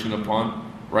cooperation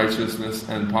upon righteousness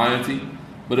and piety.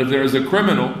 But if there is a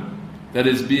criminal that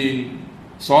is being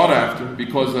sought after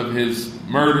because of his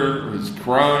murder or his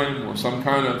crime or some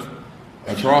kind of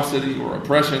atrocity or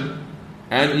oppression,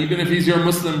 and even if he's your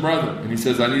Muslim brother and he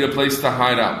says, I need a place to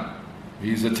hide out,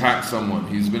 he's attacked someone,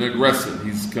 he's been aggressive,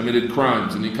 he's committed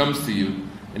crimes, and he comes to you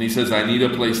and he says, I need a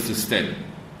place to stay,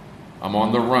 I'm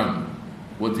on the run.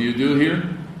 What do you do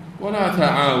here? وَلَا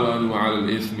تَعَاوَنُوا عَلَى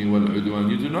الْإِثْمِ وَالْعُدْوَانِ.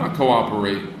 You do not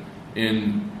cooperate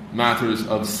in matters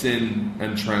of sin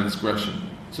and transgression.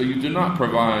 So you do not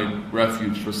provide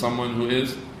refuge for someone who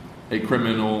is a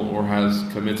criminal or has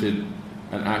committed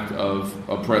an act of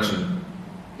oppression.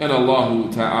 And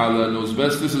Allah Ta'ala knows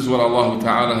best. This is what Allah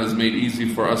Ta'ala has made easy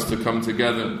for us to come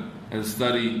together and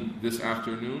study this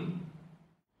afternoon.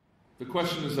 The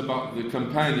question is about the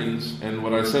companions and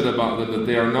what I said about them, that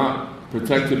they are not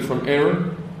protected from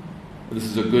error. This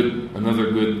is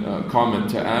another good comment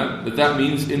to add, that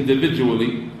means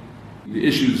individually. The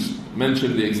issues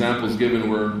mentioned, the examples given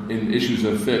were in issues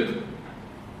of fiqh,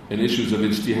 in issues of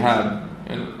ijtihad,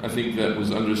 and I think that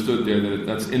was understood there, that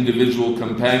that's individual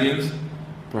companions,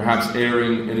 perhaps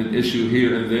erring in an issue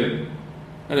here and there,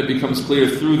 and it becomes clear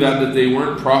through that they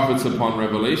weren't prophets upon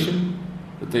revelation,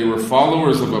 that they were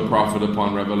followers of a prophet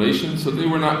upon revelation, so they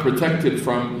were not protected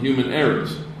from human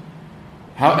errors.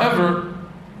 However,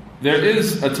 there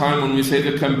is a time when we say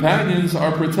the companions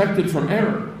are protected from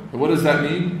error. And what does that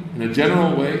mean? In a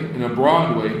general way, in a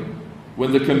broad way,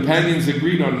 when the companions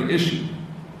agreed on an issue,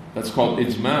 that's called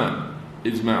ijma'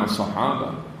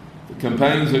 al-sahaba. The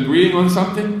companions agreeing on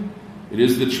something, it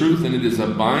is the truth and it is a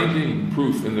binding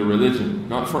proof in the religion.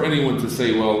 Not for anyone to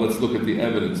say, well, let's look at the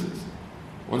evidences.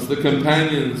 Once the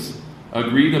companions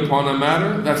agreed upon a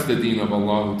matter, that's the deen of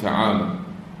Allah Ta'ala.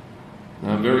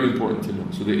 Now, very important to know.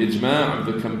 So the ijma' of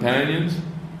the companions,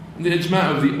 and the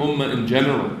ijma' of the ummah in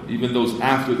general, even those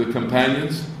after the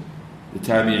companions, the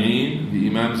tabi'een, the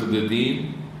imams of the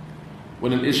deen,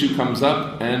 when an issue comes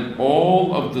up and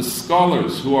all of the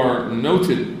scholars who are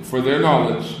noted for their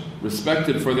knowledge,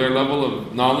 respected for their level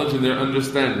of knowledge and their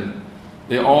understanding,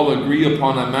 they all agree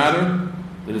upon a matter,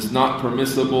 that it's not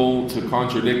permissible to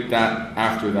contradict that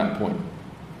after that point.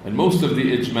 And most of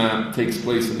the ijma' takes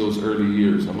place in those early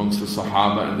years amongst the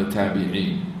Sahaba and the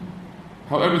Tabi'een.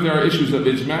 However, there are issues of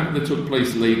ijma' that took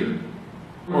place later,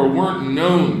 or weren't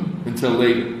known until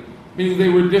later. Meaning they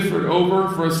were differed over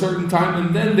for a certain time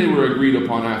and then they were agreed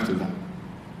upon after that.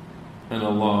 And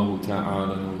Allah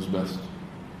Ta'ala knows best.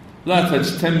 لا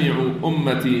تجتمع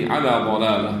أمتي على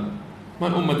ضلالة. My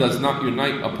ummah does not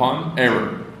unite upon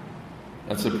error.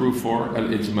 That's a proof for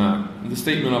al-ijma'. The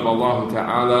statement of Allah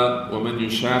Ta'ala, وَمَنْ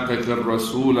يُشَاقِقِ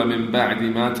الرَّسُولَ مِنْ بَعْدِ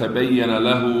مَا تَبَيَّنَ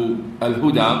لَهُ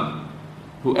الْهُدَى.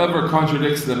 Whoever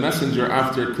contradicts the messenger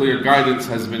after clear guidance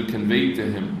has been conveyed to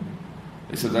him.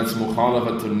 They said that's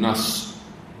mukhalafatul nas,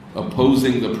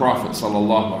 opposing the Prophet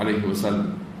sallallahu alaihi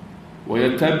wasallam.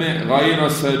 وَيَتَّبِعْ غَيْرَ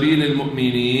سَبِيلِ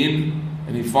الْمُؤْمِنِينَ.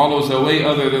 And he follows a way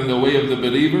other than the way of the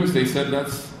believers. They said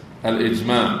that's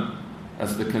al-ijma'.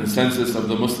 That's the consensus of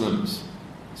the Muslims.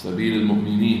 Sabil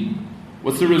al-mu'mineen.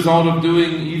 What's the result of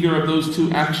doing either of those two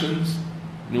actions?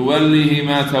 نُوَلِّهِ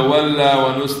مَا تَوَلَّى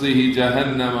وَنُصْلِهِ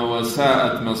جَهَنَّمَ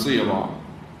وَسَاءَتْ مَصِيرًا.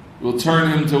 We'll turn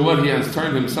him to what he has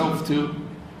turned himself to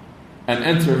and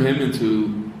enter him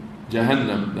into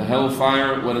Jahannam, the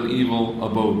hellfire. What an evil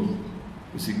abode.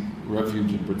 We seek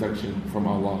refuge and protection from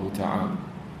Allah Ta'ala.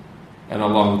 And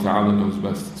Allah Ta'ala knows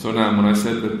best. So now, when I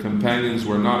said that companions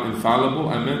were not infallible,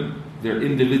 I meant their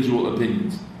individual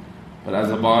opinions. But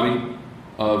as a body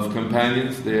of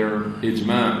companions, their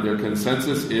ijma', their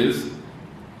consensus is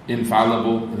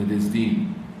infallible, and it is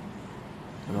deen.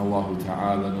 And Allah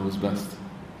Ta'ala knows best.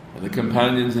 And the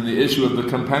companions, and the issue of the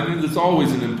companions, it's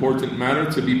always an important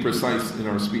matter to be precise in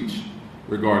our speech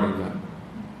regarding that.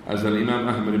 As al-Imam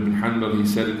Ahmad ibn Hanbal, he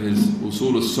said in his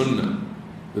Usool al-Sunnah,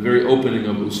 the very opening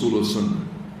of Usool al-Sunnah.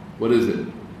 What is it?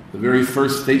 The very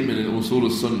first statement in Usool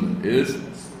al-Sunnah is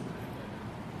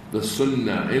the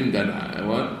Sunnah indana.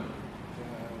 What?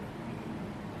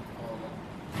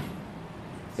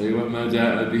 أيوة ما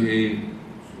جاء به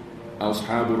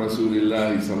أصحاب رسول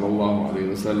الله صلى الله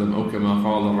عليه وسلم أو كما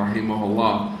قال رحمه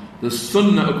الله. The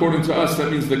Sunnah, according to us,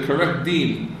 that means the correct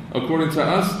deen. According to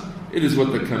us, it is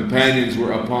what the companions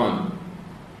were upon.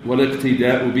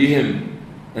 وَالِاقْتِدَاءُ بِهِمْ,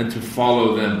 and to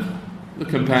follow them, the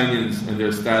companions and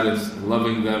their status,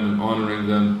 loving them and honoring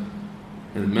them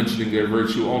and mentioning their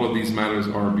virtue. All of these matters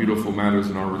are beautiful matters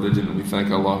in our religion, and we thank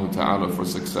Allah Ta'ala for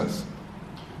success.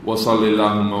 وصل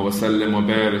اللهم وسلم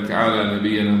وبارك على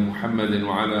نبينا محمد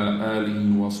وعلى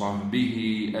آله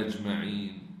وصحبه أجمعين.